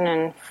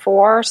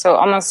 2004, so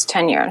almost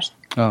 10 years.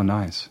 Oh,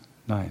 nice.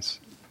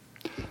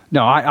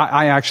 No,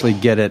 I actually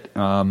get it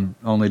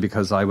only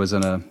because I was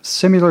in a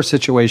similar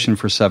situation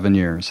for 7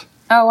 years.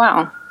 Oh,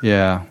 wow.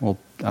 Yeah, well,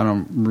 I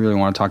don't really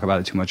want to talk about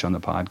it too much on the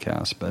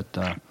podcast, but...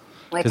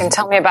 you can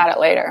tell me about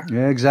it later.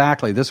 Yeah,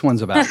 exactly. This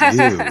one's about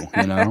you,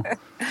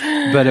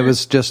 But it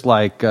was just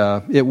like,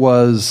 it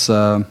was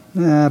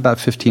about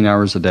 15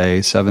 hours a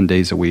day, 7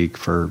 days a week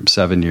for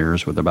 7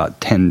 years with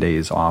about 10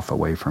 days off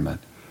away from it.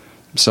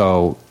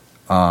 So,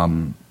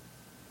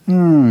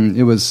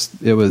 it was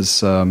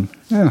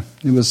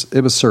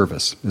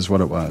service is what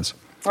it was.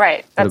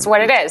 Right. That's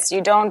what it is. You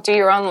don't do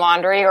your own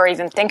laundry or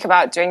even think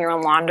about doing your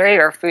own laundry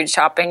or food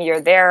shopping. You're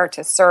there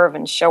to serve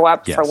and show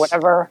up for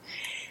whatever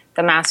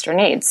the master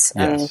needs.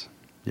 Yes.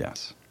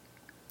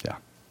 Yeah.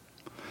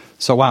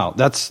 So, wow,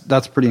 that's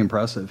pretty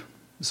impressive.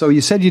 So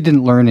you said you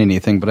didn't learn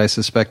anything, but I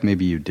suspect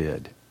maybe you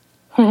did.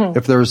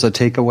 If there was a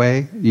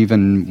takeaway,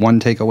 even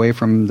one takeaway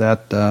from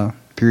that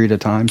period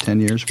of time, 10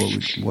 years,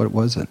 what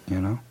was it,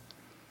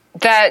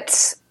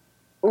 that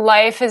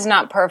life is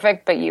not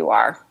perfect, but you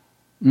are.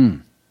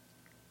 And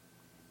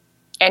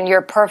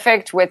you're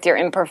perfect with your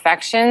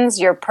imperfections.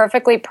 You're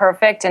perfectly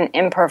perfect and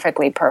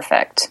imperfectly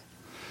perfect.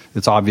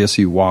 It's obvious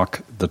you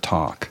walk the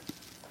talk.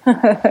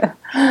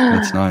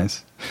 That's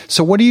nice.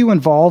 So what are you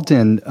involved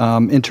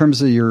in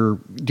terms of your,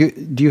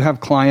 do you have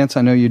clients?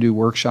 I know you do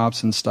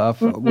workshops and stuff.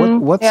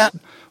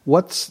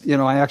 What's,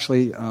 I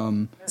actually,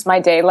 what's my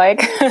day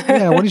like?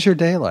 yeah. What is your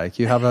day like?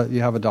 You have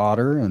a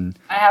daughter and.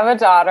 I have a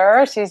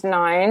daughter. She's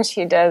 9.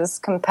 She does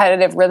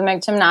competitive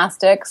rhythmic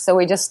gymnastics. So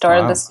we just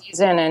started the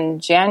season in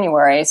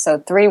January. So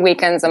 3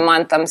 weekends a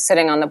month, I'm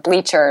sitting on the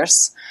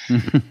bleachers,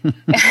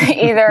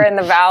 either in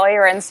the Valley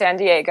or in San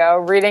Diego,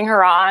 reading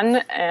her on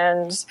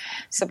and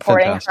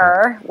supporting Fantastic.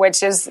 her,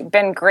 which has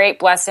been great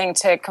blessing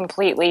to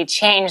completely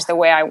change the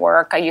way I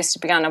work. I used to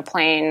be on a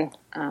plane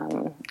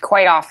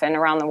quite often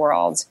around the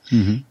world,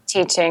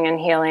 teaching and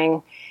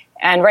healing.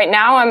 And right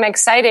now I'm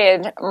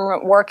excited.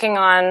 I'm working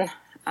on,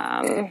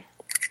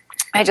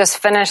 I just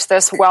finished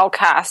this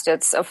Wellcast.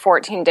 It's a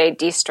 14-day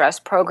de-stress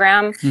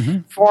program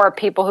for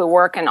people who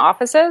work in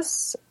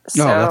offices.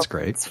 So that's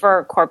great. It's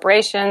for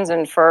corporations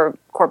and for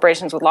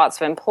corporations with lots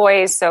of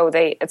employees. So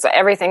it's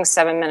everything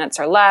 7 minutes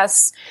or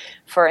less,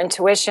 for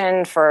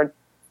intuition, for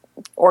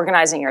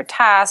organizing your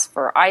tasks,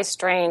 for eye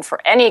strain, for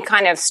any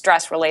kind of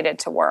stress related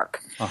to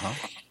work.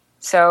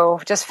 So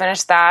just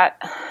finished that.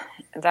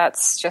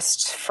 That's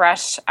just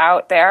fresh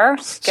out there,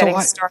 getting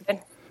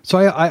started. So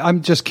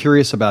I'm just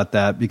curious about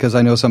that because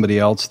I know somebody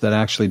else that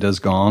actually does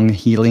gong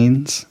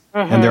healings,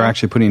 and they're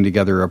actually putting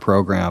together a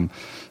program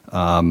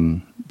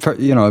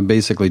for,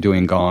 basically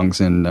doing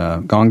gongs in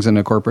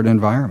a corporate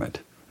environment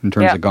in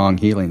terms of gong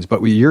healings.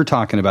 But what you're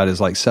talking about is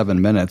like 7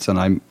 minutes, and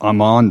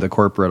I'm on the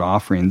corporate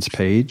offerings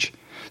page.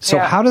 So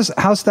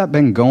how's that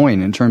been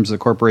going in terms of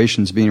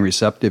corporations being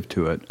receptive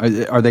to it?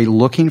 Are they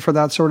looking for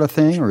that sort of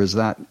thing, or is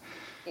that?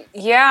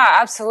 Yeah,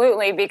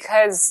 absolutely.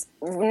 Because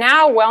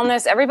now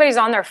wellness, everybody's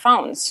on their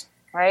phones,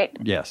 right?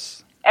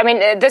 Yes. I mean,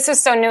 this is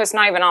so new; it's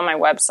not even on my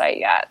website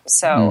yet.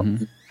 So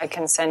I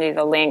can send you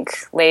the link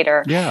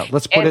later. Yeah,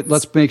 let's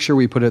make sure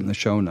we put it in the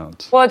show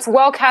notes. Well, it's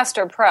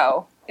Wellcaster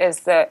Pro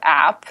is the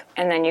app,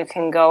 and then you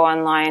can go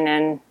online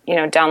and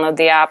download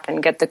the app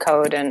and get the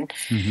code and.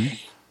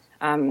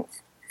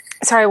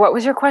 Sorry, what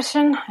was your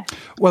question?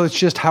 Well, it's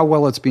just how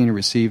well it's being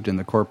received in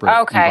the corporate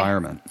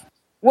environment.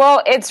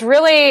 Well, it's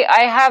really,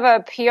 I have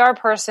a PR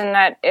person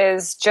that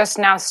is just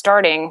now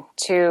starting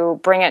to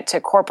bring it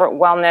to corporate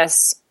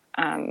wellness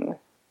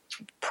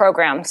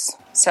programs.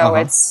 So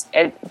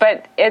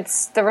but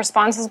the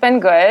response has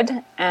been good,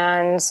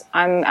 and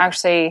I'm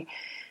actually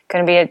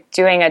going to be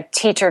doing a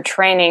teacher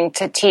training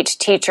to teach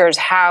teachers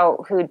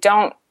who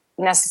don't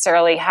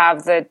necessarily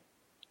have the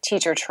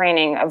teacher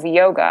training of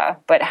yoga,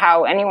 but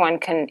how anyone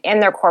can, in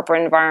their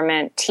corporate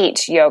environment,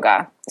 teach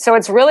yoga. So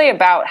it's really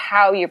about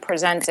how you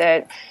present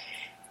it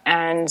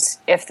and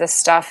if the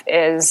stuff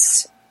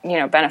is,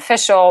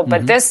 beneficial.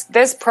 But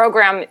this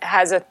program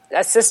has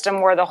a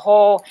system where the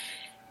whole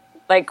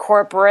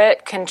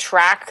corporate can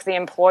track the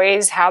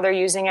employees, how they're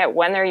using it,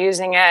 when they're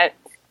using it.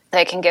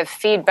 They can give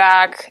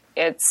feedback.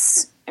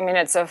 It's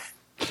a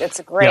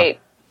great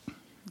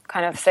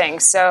kind of thing.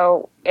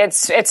 So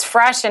it's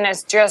fresh, and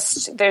it's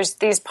just, there's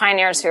these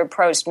pioneers who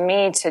approached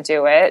me to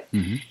do it.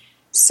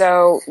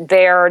 So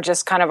they're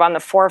just kind of on the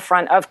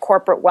forefront of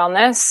corporate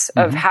wellness,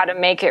 of how to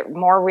make it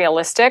more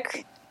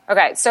realistic.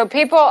 Okay, so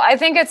I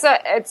think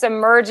it's a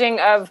merging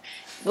of,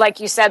 like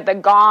you said, the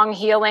gong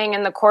healing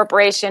and the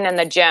corporation and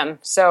the gym.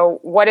 So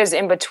what is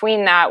in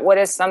between that? What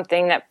is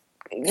something that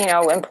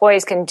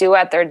employees can do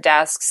at their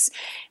desks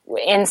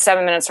in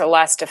 7 minutes or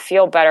less to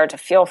feel better, to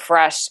feel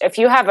fresh? If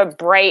you have a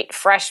bright,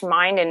 fresh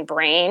mind and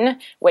brain,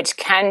 which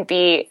can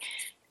be,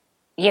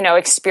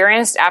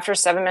 experienced after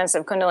 7 minutes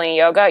of Kundalini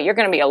yoga, you're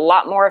going to be a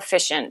lot more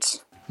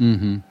efficient.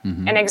 An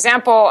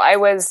example, I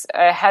was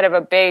head of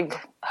a big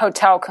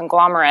hotel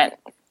conglomerate.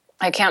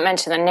 I can't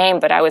mention the name,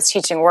 but I was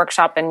teaching a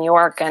workshop in New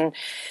York, and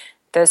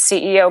the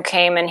CEO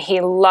came and he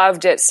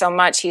loved it so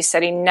much. He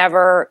said he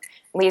never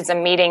leads a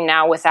meeting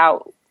now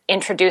without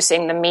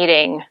introducing the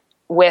meeting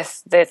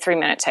with the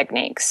 3-minute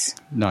techniques.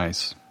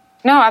 Nice.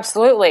 No,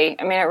 absolutely.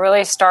 I mean, it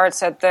really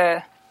starts at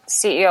the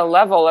CEO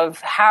level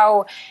of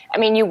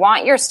you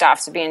want your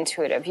staff to be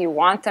intuitive. You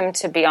want them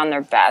to be on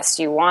their best.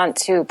 You want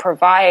to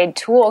provide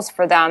tools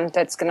for them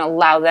that's going to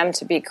allow them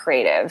to be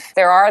creative.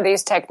 There are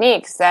these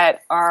techniques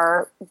that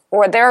they're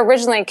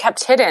originally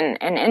kept hidden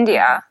in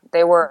India.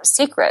 They were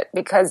secret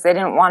because they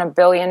didn't want 1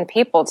 billion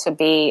people to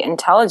be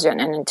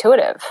intelligent and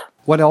intuitive.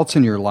 What else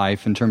in your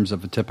life in terms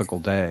of a typical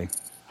day?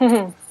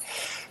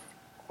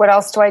 What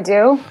else do I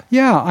do?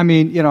 Yeah, I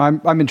mean,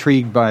 I'm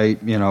intrigued by,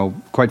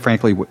 quite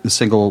frankly,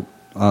 single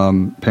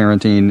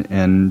parenting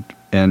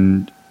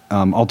and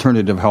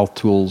alternative health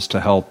tools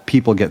to help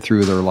people get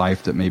through their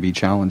life that may be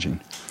challenging.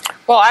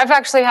 Well, I've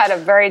actually had a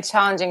very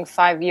challenging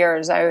 5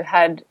 years.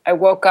 I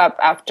woke up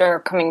after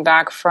coming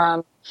back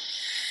from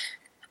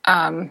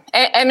I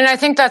mean, I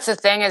think that's the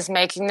thing, is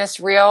making this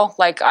real.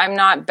 Like, I'm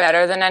not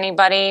better than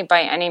anybody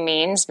by any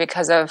means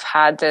because I've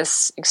had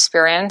this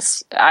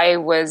experience. I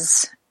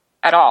was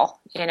at all,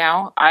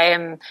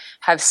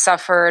 have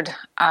suffered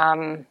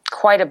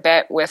quite a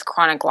bit with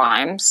chronic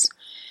Lyme's,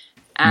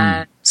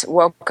 and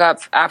woke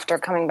up after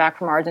coming back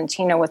from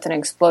Argentina with an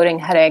exploding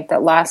headache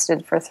that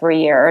lasted for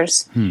 3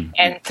 years.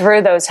 And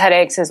through those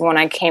headaches is when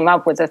I came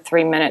up with the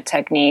 3-minute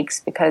techniques,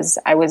 because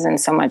I was in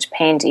so much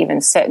pain to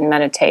even sit and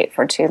meditate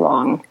for too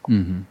long.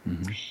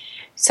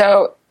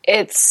 So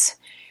it's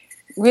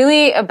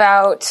really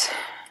about,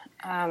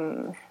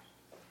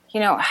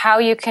 how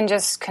you can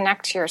just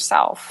connect to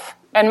yourself.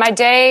 And my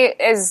day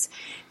is,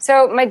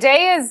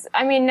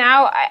 I mean,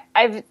 now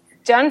I've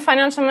done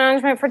financial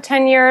management for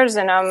 10 years,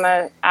 and I'm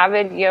an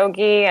avid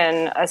yogi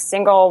and a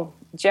single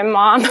gym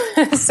mom.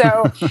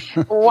 So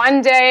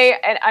one day,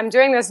 and I'm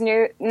doing this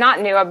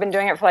I've been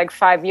doing it for like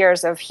 5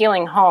 years, of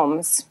healing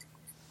homes.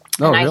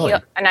 Oh, really?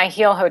 I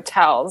heal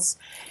hotels.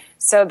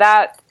 So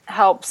that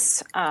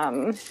helps.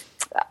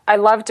 I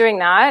love doing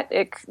that.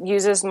 It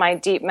uses my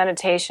deep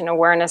meditation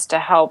awareness to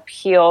help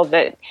heal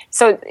that.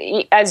 So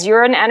as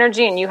you're an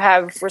energy and you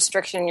have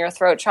restriction in your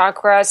throat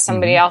chakra,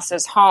 somebody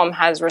else's home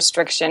has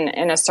restriction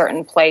in a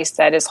certain place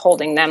that is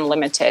holding them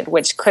limited,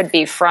 which could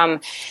be from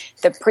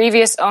the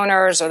previous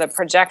owners or the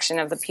projection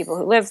of the people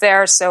who live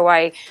there. So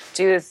I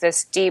do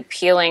this deep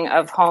healing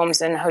of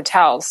homes and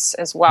hotels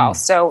as well.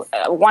 So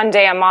one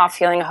day I'm off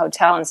healing a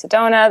hotel in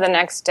Sedona. The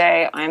next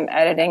day I'm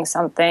editing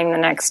something. The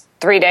next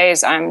 3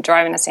 days I'm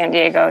driving to San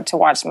Diego to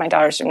watch my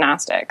daughter's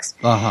gymnastics.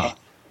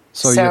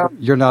 So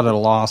you're not at a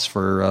loss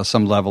for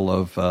some level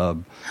of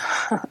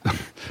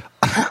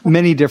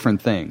many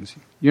different things.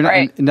 You're not.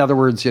 Right. In other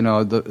words,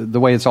 the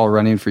way it's all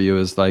running for you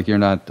is like you're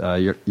not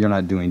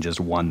doing just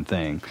one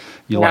thing.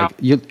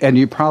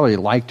 You probably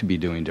like to be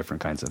doing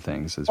different kinds of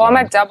things as well. Well,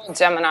 I'm a double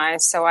Gemini,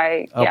 so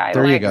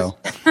there you go.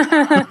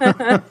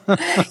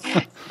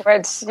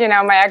 Which,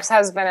 my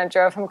ex-husband, it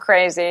drove him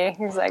crazy.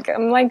 He's like,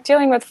 I'm like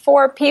dealing with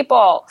 4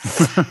 people.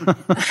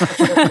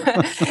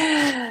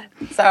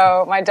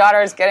 So my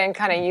daughter's getting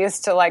kind of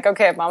used to like,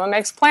 okay, if mama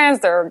makes plans,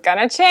 they're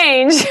gonna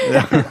change.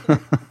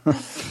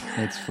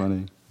 That's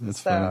funny. That's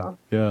funny.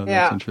 Yeah,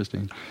 that's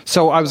interesting.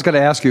 So I was going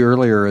to ask you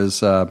earlier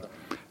is what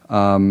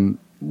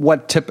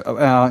tip?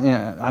 I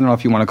don't know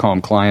if you want to call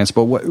them clients,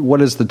 but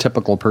what is the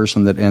typical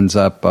person that ends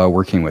up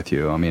working with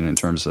you? I mean, in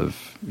terms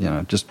of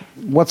just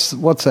what's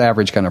the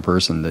average kind of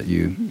person that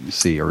you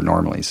see or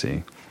normally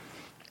see?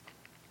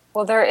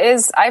 Well,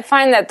 I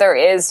find that there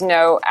is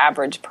no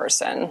average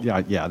person.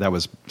 Yeah, that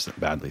was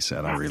badly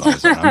said. I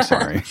realize that. I'm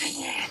sorry.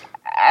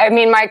 I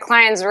mean, my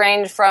clients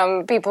range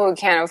from people who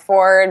can't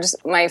afford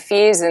my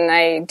fees, and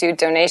I do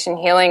donation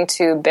healing,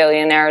 to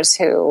billionaires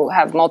who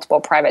have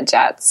multiple private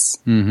jets,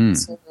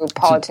 to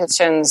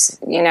politicians,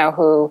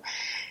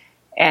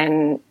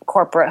 and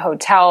corporate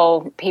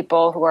hotel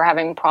people who are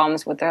having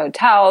problems with their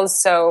hotels.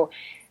 So,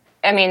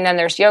 I mean, then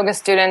there's yoga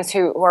students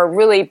who are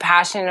really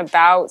passionate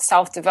about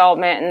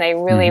self-development, and they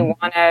really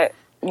want to,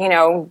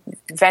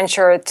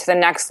 venture to the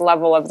next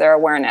level of their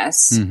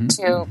awareness,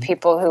 to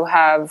people who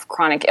have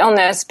chronic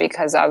illness,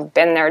 because I've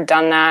been there,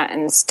 done that,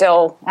 and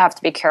still have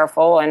to be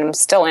careful, and I'm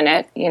still in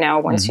it.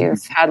 Once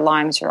you've had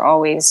Lyme's, you're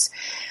always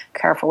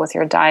careful with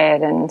your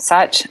diet and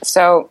such.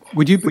 So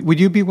would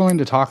you be willing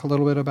to talk a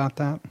little bit about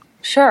that?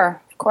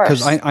 Sure, of course.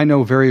 Because I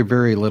know very,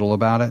 very little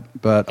about it,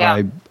 but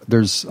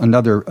there's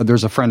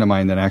a friend of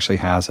mine that actually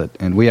has it,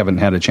 and we haven't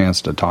had a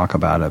chance to talk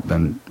about it,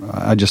 and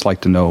I'd just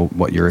like to know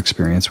what your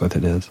experience with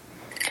it is.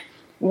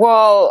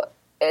 Well,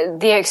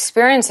 the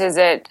experience is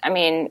that, I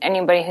mean,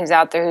 anybody who's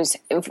out there who's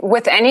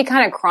with any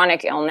kind of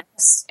chronic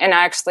illness, and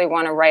I actually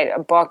want to write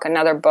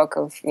another book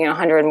of,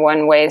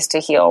 101 ways to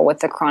heal with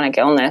the chronic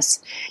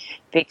illness,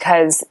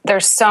 because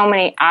there's so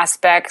many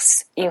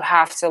aspects you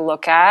have to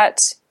look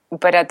at,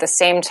 but at the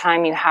same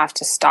time, you have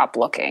to stop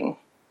looking.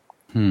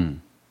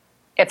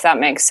 If that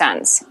makes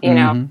sense.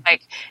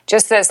 Like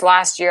just this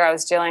last year, I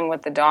was dealing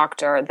with the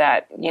doctor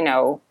that,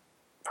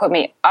 put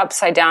me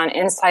upside down,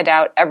 inside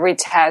out. Every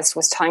test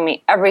was telling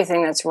me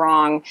everything that's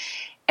wrong.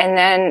 And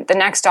then the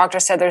next doctor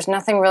said, there's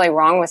nothing really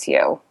wrong with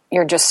you.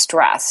 You're just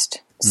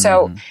stressed.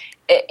 So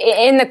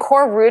in the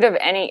core root of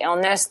any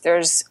illness,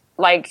 there's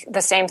like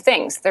the same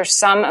things. There's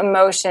some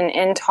emotion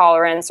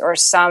intolerance or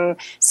some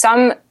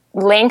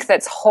link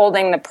that's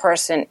holding the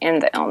person in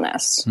the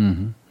illness.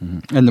 And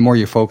the more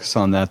you focus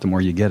on that, the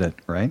more you get it,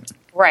 right?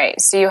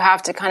 Right. So you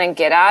have to kind of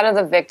get out of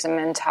the victim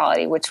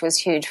mentality, which was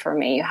huge for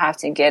me. You have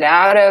to get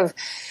out of,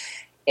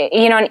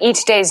 and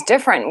each day is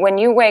different. When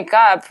you wake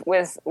up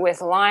with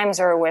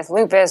Lyme's or with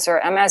lupus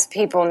or MS,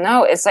 people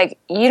know it's like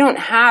you don't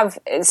have,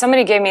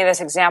 somebody gave me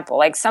this example,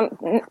 like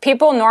some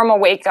people normal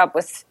wake up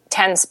with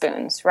 10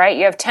 spoons, right?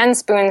 You have 10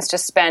 spoons to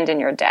spend in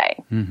your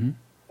day.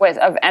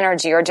 Of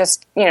energy, or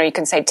just, you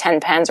can say 10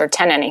 pens or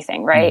 10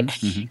 anything, right?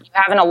 You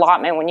have an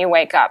allotment when you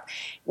wake up.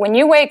 When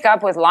you wake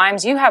up with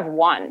Lyme's, you have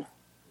one.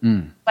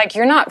 Like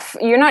you're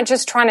not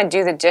just trying to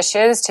do the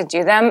dishes to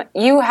do them.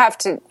 You have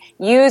to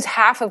use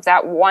half of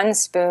that one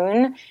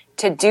spoon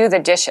to do the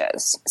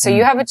dishes. So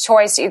you have a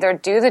choice to either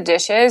do the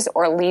dishes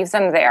or leave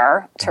them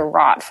there to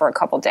rot for a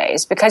couple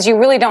days because you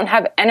really don't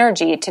have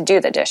energy to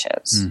do the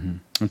dishes.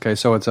 Okay,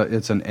 so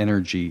it's an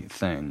energy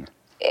thing.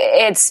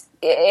 It's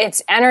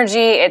energy,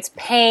 it's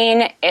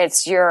pain,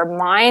 it's your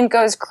mind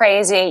goes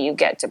crazy, you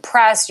get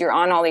depressed, you're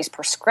on all these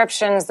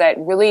prescriptions that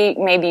really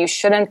maybe you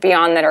shouldn't be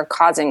on that are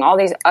causing all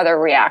these other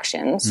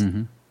reactions,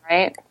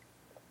 right?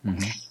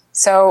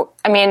 So,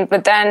 I mean,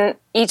 but then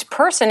each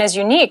person is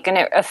unique and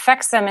it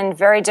affects them in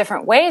very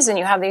different ways. And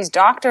you have these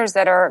doctors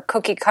that are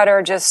cookie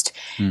cutter, just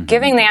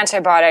giving the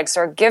antibiotics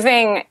or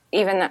giving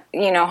even,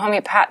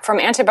 from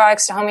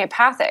antibiotics to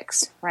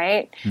homeopathics,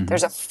 right?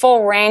 There's a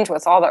full range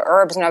with all the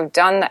herbs, and I've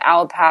done the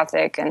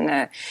allopathic and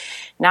the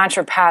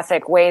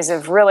naturopathic ways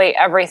of really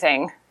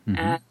everything.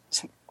 And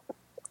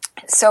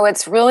so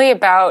it's really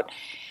about,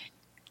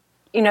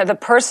 the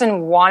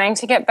person wanting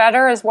to get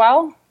better as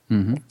well.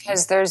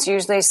 Because there's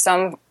usually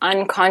some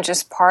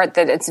unconscious part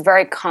that it's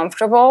very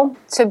comfortable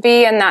to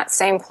be in that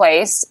same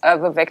place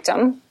of a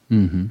victim.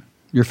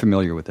 You're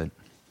familiar with it.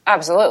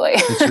 Absolutely.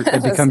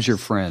 It becomes your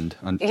friend.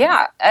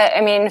 Yeah.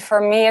 I mean,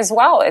 for me as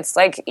well, it's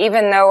like,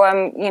 even though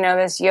I'm,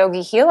 this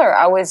yogi healer,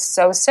 I was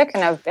so sick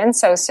and I've been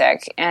so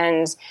sick,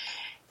 and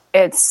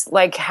it's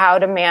like how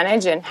to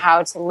manage and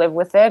how to live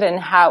with it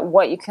and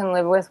what you can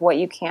live with, what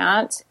you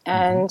can't.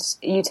 And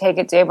you take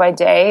it day by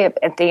day.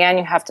 At the end,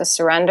 you have to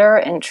surrender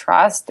and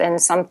trust in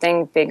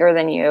something bigger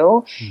than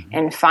you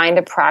and find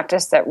a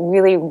practice that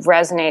really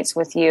resonates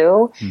with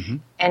you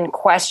and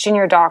question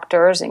your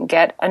doctors and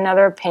get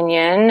another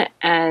opinion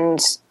and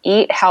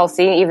eat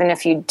healthy. Even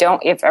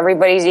if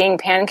everybody's eating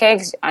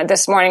pancakes,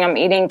 this morning I'm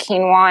eating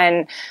quinoa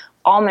and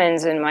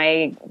almonds, and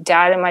my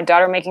dad and my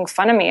daughter making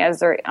fun of me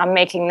as I'm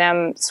making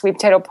them sweet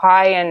potato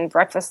pie and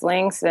breakfast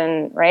links,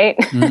 and right.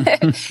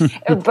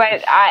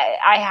 But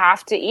I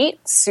have to eat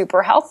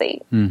super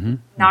healthy,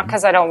 not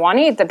because I don't want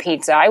to eat the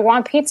pizza. I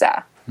want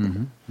pizza,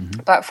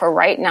 but for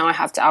right now, I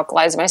have to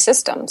alkalize my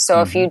system.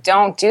 So if you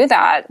don't do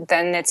that,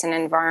 then it's an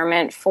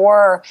environment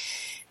for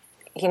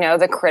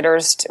the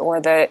critters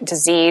or the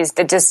disease.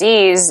 The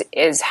disease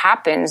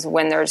happens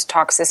when there's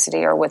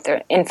toxicity or with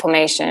the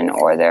inflammation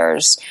or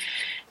there's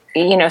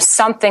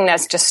something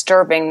that's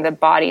disturbing the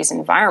body's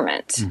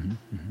environment.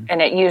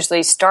 And it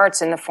usually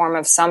starts in the form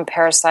of some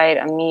parasite,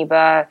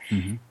 amoeba,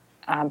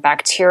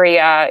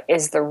 bacteria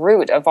is the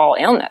root of all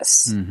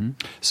illness.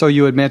 So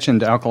you had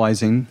mentioned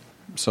alkalizing.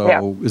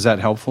 So is that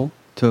helpful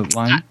to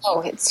Lyme? Oh,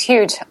 it's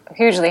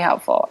hugely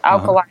helpful.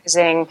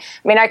 Alkalizing.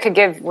 I mean, I could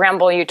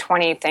ramble you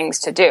 20 things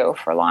to do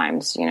for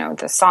Lyme's, the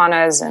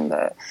saunas and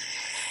the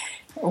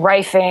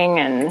rifing,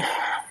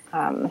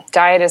 and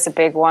diet is a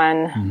big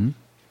one.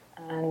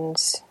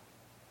 And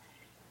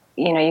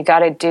you got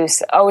to do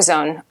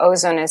ozone.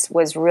 Ozone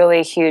was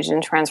really huge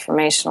and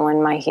transformational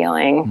in my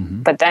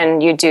healing. But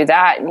then you do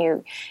that and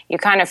you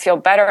kind of feel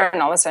better,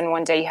 and all of a sudden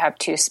one day you have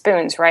 2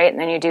 spoons, right? And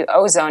then you do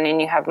ozone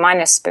and you have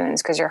minus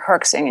spoons because you're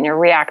herxing and you're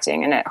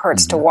reacting, and it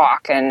hurts to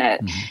walk,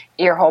 and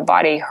your whole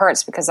body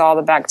hurts because all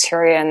the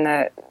bacteria and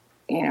the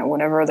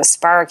whatever the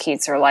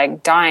spirochetes are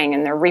like dying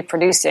and they're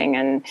reproducing.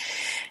 And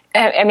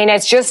I mean,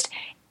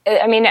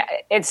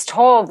 it's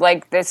told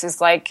like this is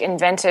like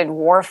invented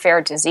warfare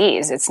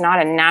disease. It's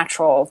not a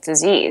natural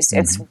disease.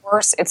 It's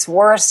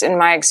worse in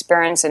my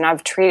experience. And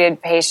I've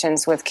treated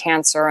patients with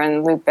cancer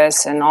and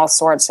lupus and all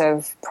sorts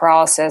of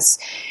paralysis.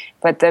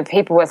 But the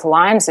people with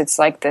Lyme's, it's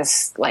like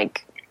this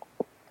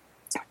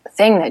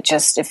thing that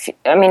just,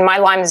 my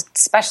Lyme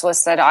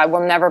specialist said, I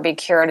will never be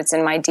cured. It's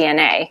in my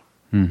DNA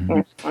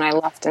when I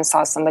left and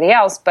saw somebody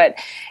else. But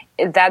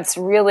that's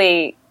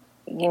really,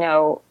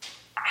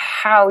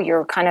 how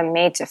you're kind of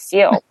made to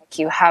feel. Like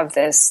you have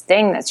this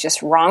thing that's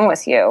just wrong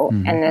with you,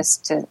 and this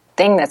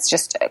thing that's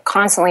just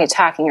constantly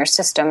attacking your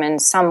system in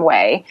some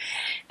way.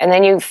 And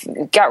then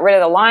you've got rid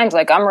of the Lymes,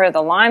 like I'm rid of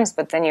the Lymes,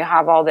 but then you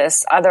have all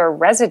this other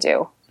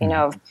residue,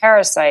 of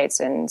parasites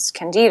and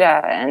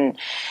candida and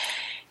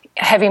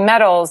heavy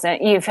metals.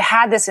 And you've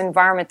had this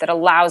environment that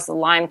allows the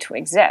Lyme to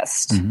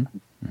exist.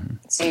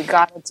 So you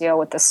got to deal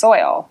with the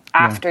soil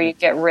after you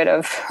get rid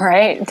of,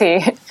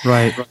 toxicity.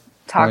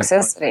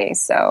 Right.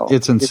 So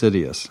it's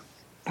insidious.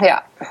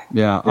 Yeah.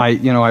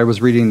 I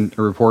was reading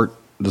a report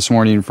this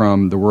morning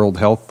from the World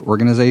Health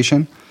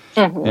Organization,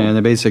 and they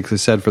basically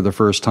said for the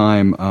first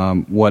time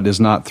what is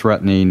not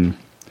threatening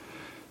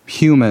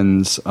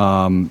humans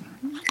in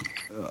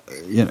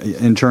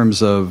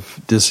terms of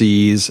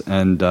disease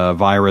and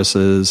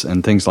viruses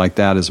and things like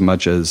that as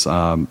much as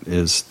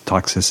is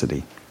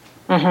toxicity.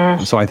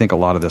 So I think a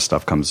lot of this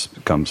stuff comes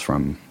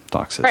from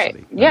toxicity.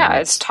 Right. Yeah,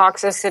 it's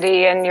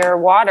toxicity in your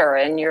water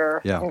and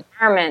your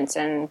environment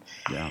and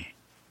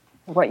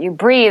what you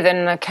breathe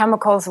and the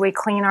chemicals we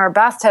clean our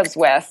bathtubs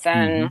with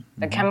and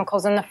the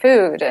chemicals in the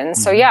food. And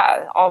so,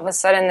 all of a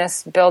sudden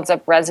this builds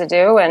up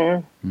residue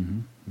and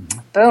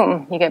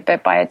boom, you get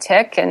bit by a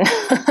tick and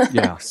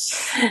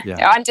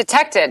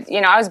undetected.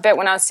 I was bit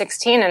when I was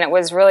 16 and it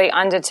was really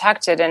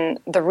undetected. And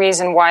the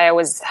reason why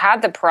I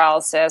had the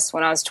paralysis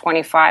when I was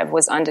 25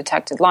 was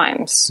undetected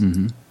Lyme's.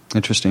 Mm-hmm.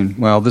 Interesting.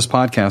 Well, this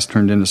podcast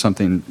turned into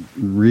something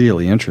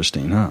really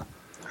interesting, huh?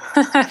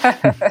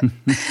 I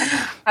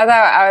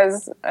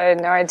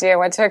had no idea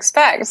what to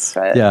expect.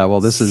 But. Yeah,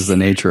 well, this is the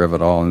nature of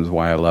it all, and is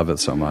why I love it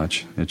so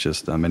much. It's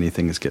just many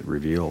things get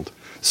revealed.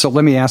 So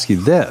let me ask you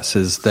this,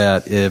 is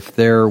that if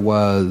there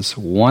was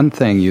one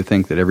thing you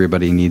think that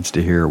everybody needs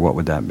to hear, what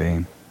would that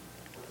be?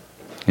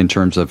 In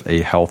terms of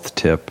a health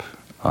tip,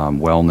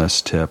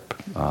 wellness tip,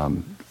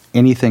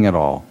 anything at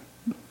all?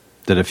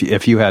 That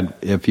if you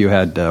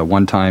had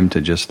one time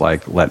to just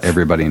like let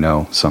everybody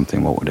know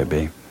something, what would it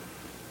be?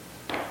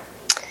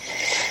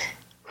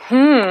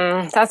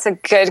 That's a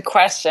good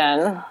question.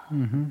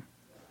 Mm-hmm.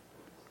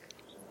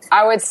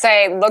 I would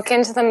say look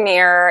into the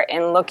mirror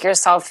and look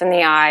yourself in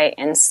the eye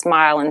and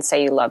smile and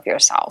say you love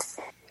yourself.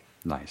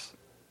 Nice.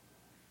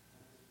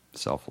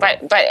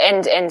 Self-love. But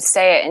and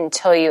say it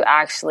until you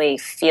actually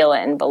feel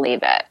it and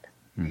believe it.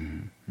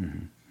 Mm-hmm.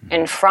 Mm-hmm.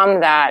 And from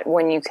that,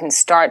 when you can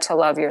start to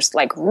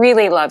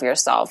really love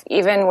yourself,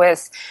 even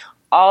with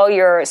all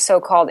your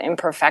so-called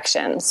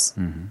imperfections.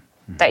 Mm-hmm.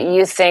 That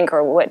you think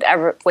or what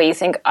you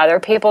think other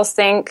people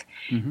think,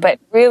 but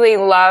really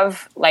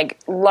love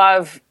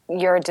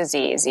your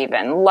disease,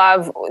 even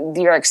love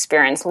your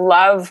experience,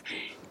 love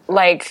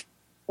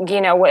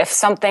if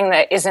something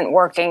that isn't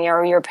working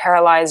or you're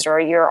paralyzed or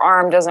your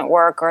arm doesn't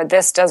work or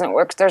this doesn't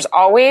work, there's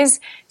always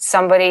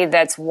somebody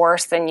that's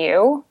worse than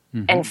you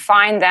and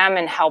find them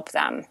and help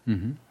them.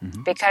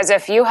 Because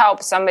if you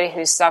help somebody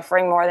who's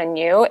suffering more than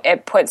you,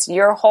 it puts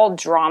your whole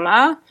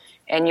drama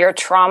and your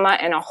trauma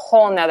in a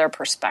whole nother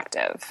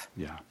perspective.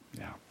 Yeah.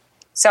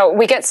 So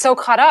we get so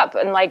caught up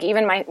and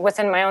even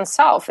within my own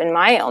self in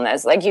my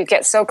illness, you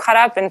get so caught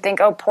up and think,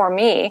 oh, poor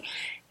me.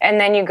 And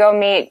then you go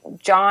meet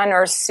John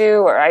or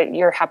Sue or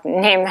your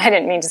name. I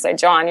didn't mean to say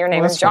John. Your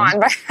name is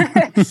John,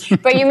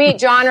 but you meet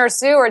John or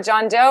Sue or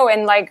John Doe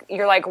and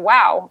you're like,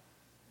 wow,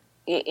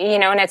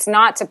 and it's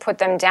not to put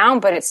them down,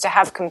 but it's to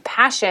have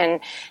compassion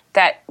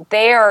that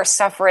they are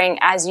suffering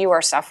as you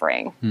are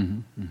suffering.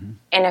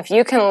 And if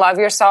you can love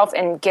yourself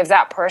and give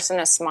that person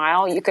a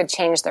smile, you could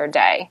change their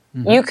day.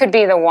 You could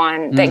be the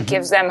one that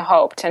gives them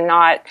hope to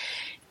not,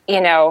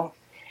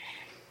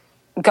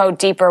 go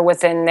deeper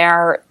within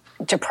their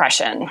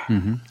depression.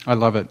 I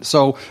love it.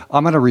 So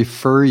I'm going to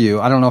refer you.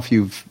 I don't know if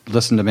you've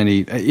listened to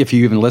if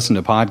you even listen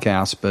to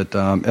podcasts, but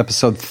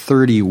episode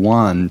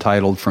 31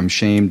 titled From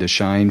Shame to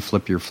Shine,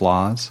 Flip Your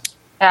Flaws.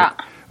 Yeah.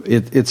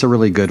 It's a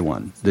really good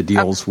one that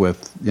deals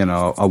with,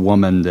 a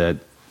woman that,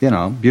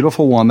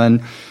 beautiful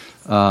woman,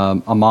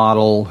 a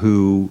model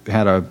who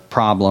had a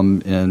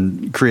problem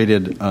and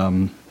created,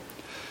 a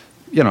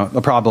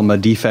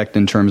defect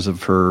in terms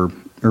of her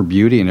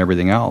beauty and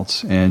everything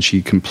else, and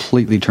she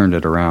completely turned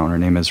it around. Her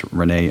name is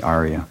Renee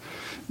Aria,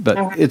 but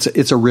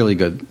it's a really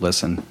good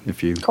listen.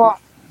 If you cool,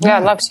 yeah,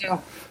 I'd love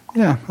to.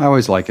 Yeah, I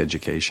always like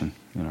education.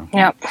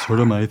 Yeah, sort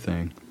of my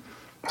thing.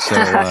 So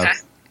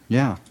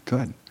yeah,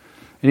 good.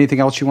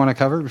 Anything else you want to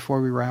cover before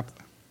we wrap?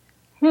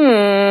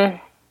 Not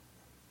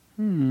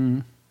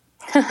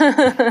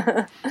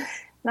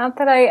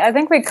that I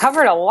think we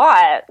covered a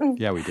lot.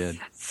 Yeah, we did.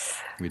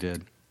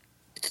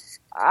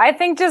 I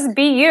think just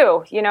be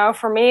you.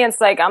 For me,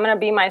 it's I'm going to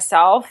be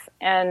myself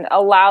and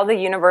allow the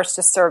universe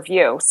to serve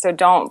you. So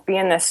don't be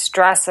in this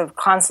stress of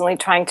constantly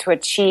trying to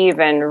achieve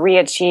and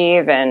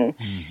re-achieve. And,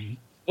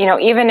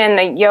 even in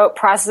the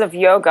process of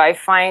yoga, I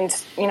find,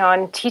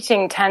 in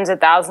teaching tens of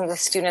thousands of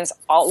students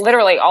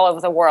literally all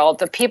over the world,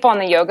 the people on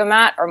the yoga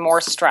mat are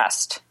more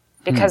stressed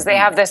because they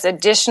have this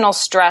additional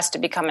stress to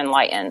become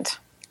enlightened.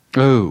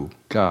 Oh,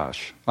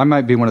 gosh. I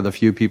might be one of the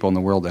few people in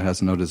the world that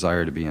has no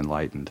desire to be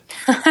enlightened.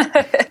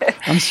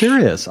 I'm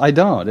serious. I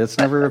don't. It's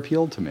never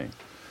appealed to me.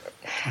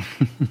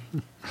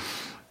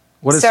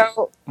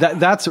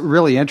 That's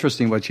really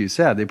interesting what you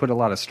said. They put a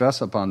lot of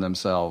stress upon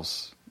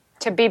themselves.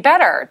 To be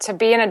better, to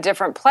be in a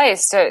different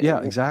place. Yeah,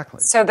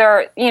 exactly. So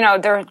they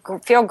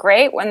feel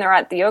great when they're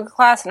at the yoga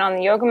class and on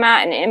the yoga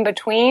mat, and in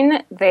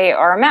between, they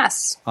are a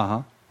mess.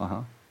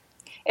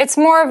 It's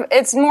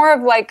more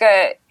of like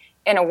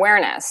an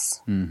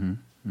awareness.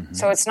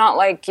 So it's not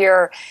like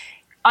you're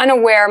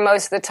unaware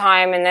most of the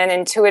time and then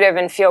intuitive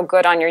and feel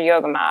good on your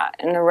yoga mat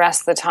and the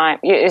rest of the time.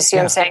 You see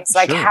what I'm saying? It's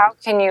sure. How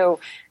can you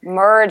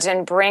merge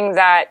and bring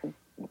that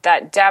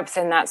depth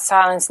and that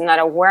silence and that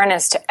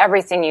awareness to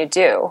everything you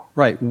do?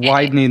 Right.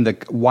 Widening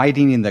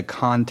the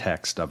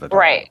context of it.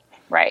 Right.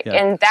 Yeah.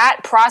 And that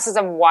process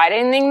of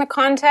widening the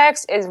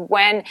context is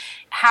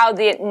how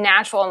the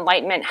natural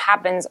enlightenment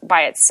happens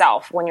by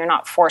itself when you're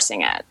not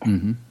forcing it.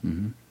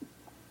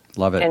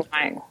 Love it.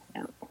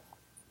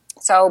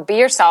 So be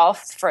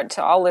yourself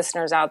to all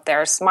listeners out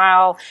there.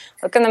 Smile,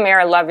 look in the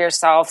mirror, love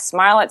yourself,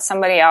 smile at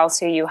somebody else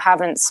who you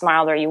haven't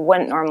smiled or you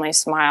wouldn't normally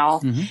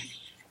smile.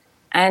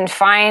 and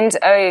find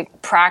a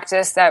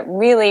practice that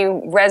really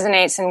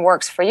resonates and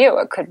works for you.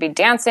 It could be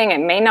dancing. It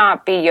may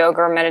not be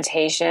yoga or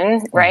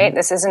meditation, right? Mm-hmm.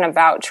 This isn't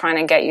about trying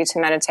to get you to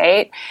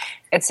meditate.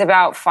 It's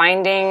about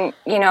finding,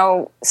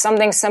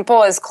 something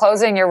simple as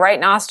closing your right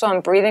nostril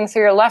and breathing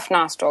through your left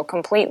nostril.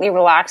 Completely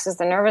relaxes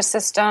the nervous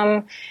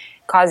system,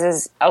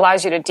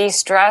 allows you to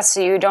de-stress,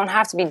 so you don't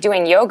have to be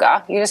doing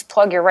yoga. You just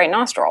plug your right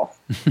nostril.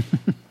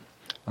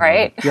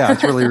 Right? Yeah,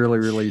 it's really, really,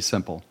 really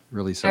simple.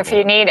 Really simple. If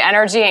you need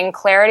energy and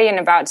clarity and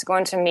about to go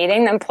into a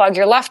meeting, then plug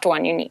your left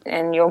one.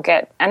 And you'll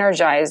get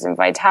energized and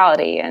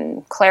vitality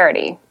and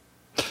clarity.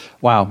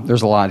 Wow,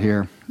 there's a lot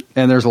here.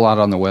 And there's a lot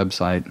on the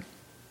website.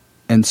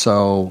 And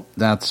so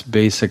that's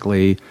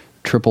basically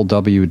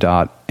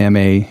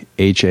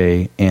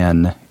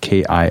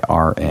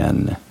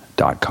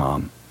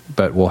www.mahakirn.com.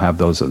 But we'll have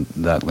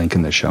that link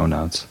in the show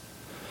notes.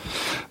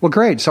 Well,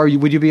 great. So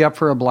would you be up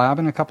for a blab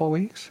in a couple of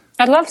weeks?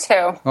 I'd love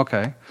to.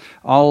 Okay.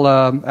 I'll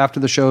after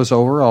the show's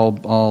over,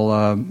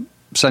 I'll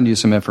send you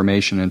some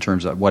information in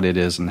terms of what it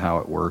is and how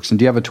it works. And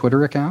do you have a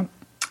Twitter account?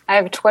 I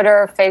have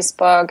Twitter,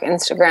 Facebook,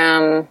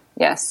 Instagram.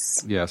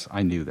 Yes. Yes,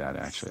 I knew that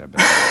actually.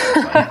 But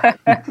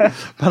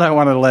I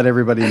wanted to let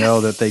everybody know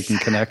that they can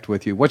connect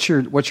with you. What's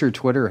your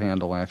Twitter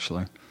handle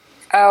actually?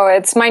 Oh,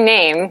 it's my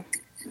name,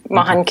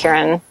 Mahan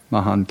Kiran.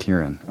 Mahan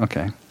Kiran.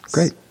 Okay,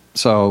 great.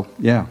 So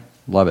yeah,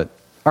 love it.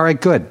 All right,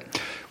 good.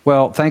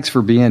 Well, thanks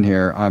for being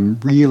here. I'm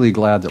really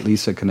glad that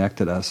Lisa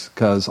connected us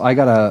because I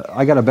got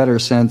a better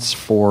sense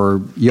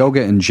for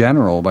yoga in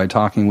general by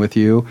talking with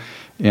you,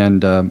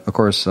 and of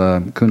course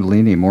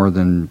Kundalini more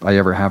than I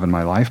ever have in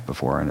my life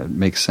before, and it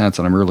makes sense.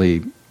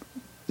 And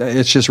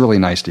it's just really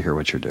nice to hear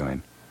what you're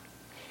doing.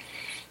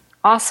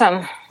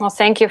 Awesome. Well,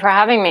 thank you for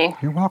having me.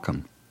 You're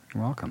welcome.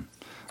 You're welcome.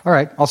 All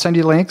right, I'll send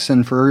you links,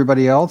 and for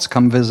everybody else,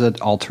 come visit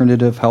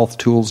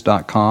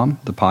alternativehealthtools.com,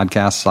 the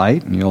podcast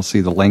site, and you'll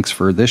see the links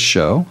for this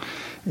show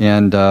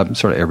and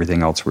sort of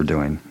everything else we're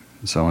doing.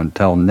 So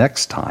until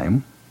next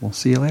time, we'll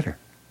see you later.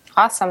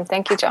 Awesome.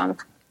 Thank you, John.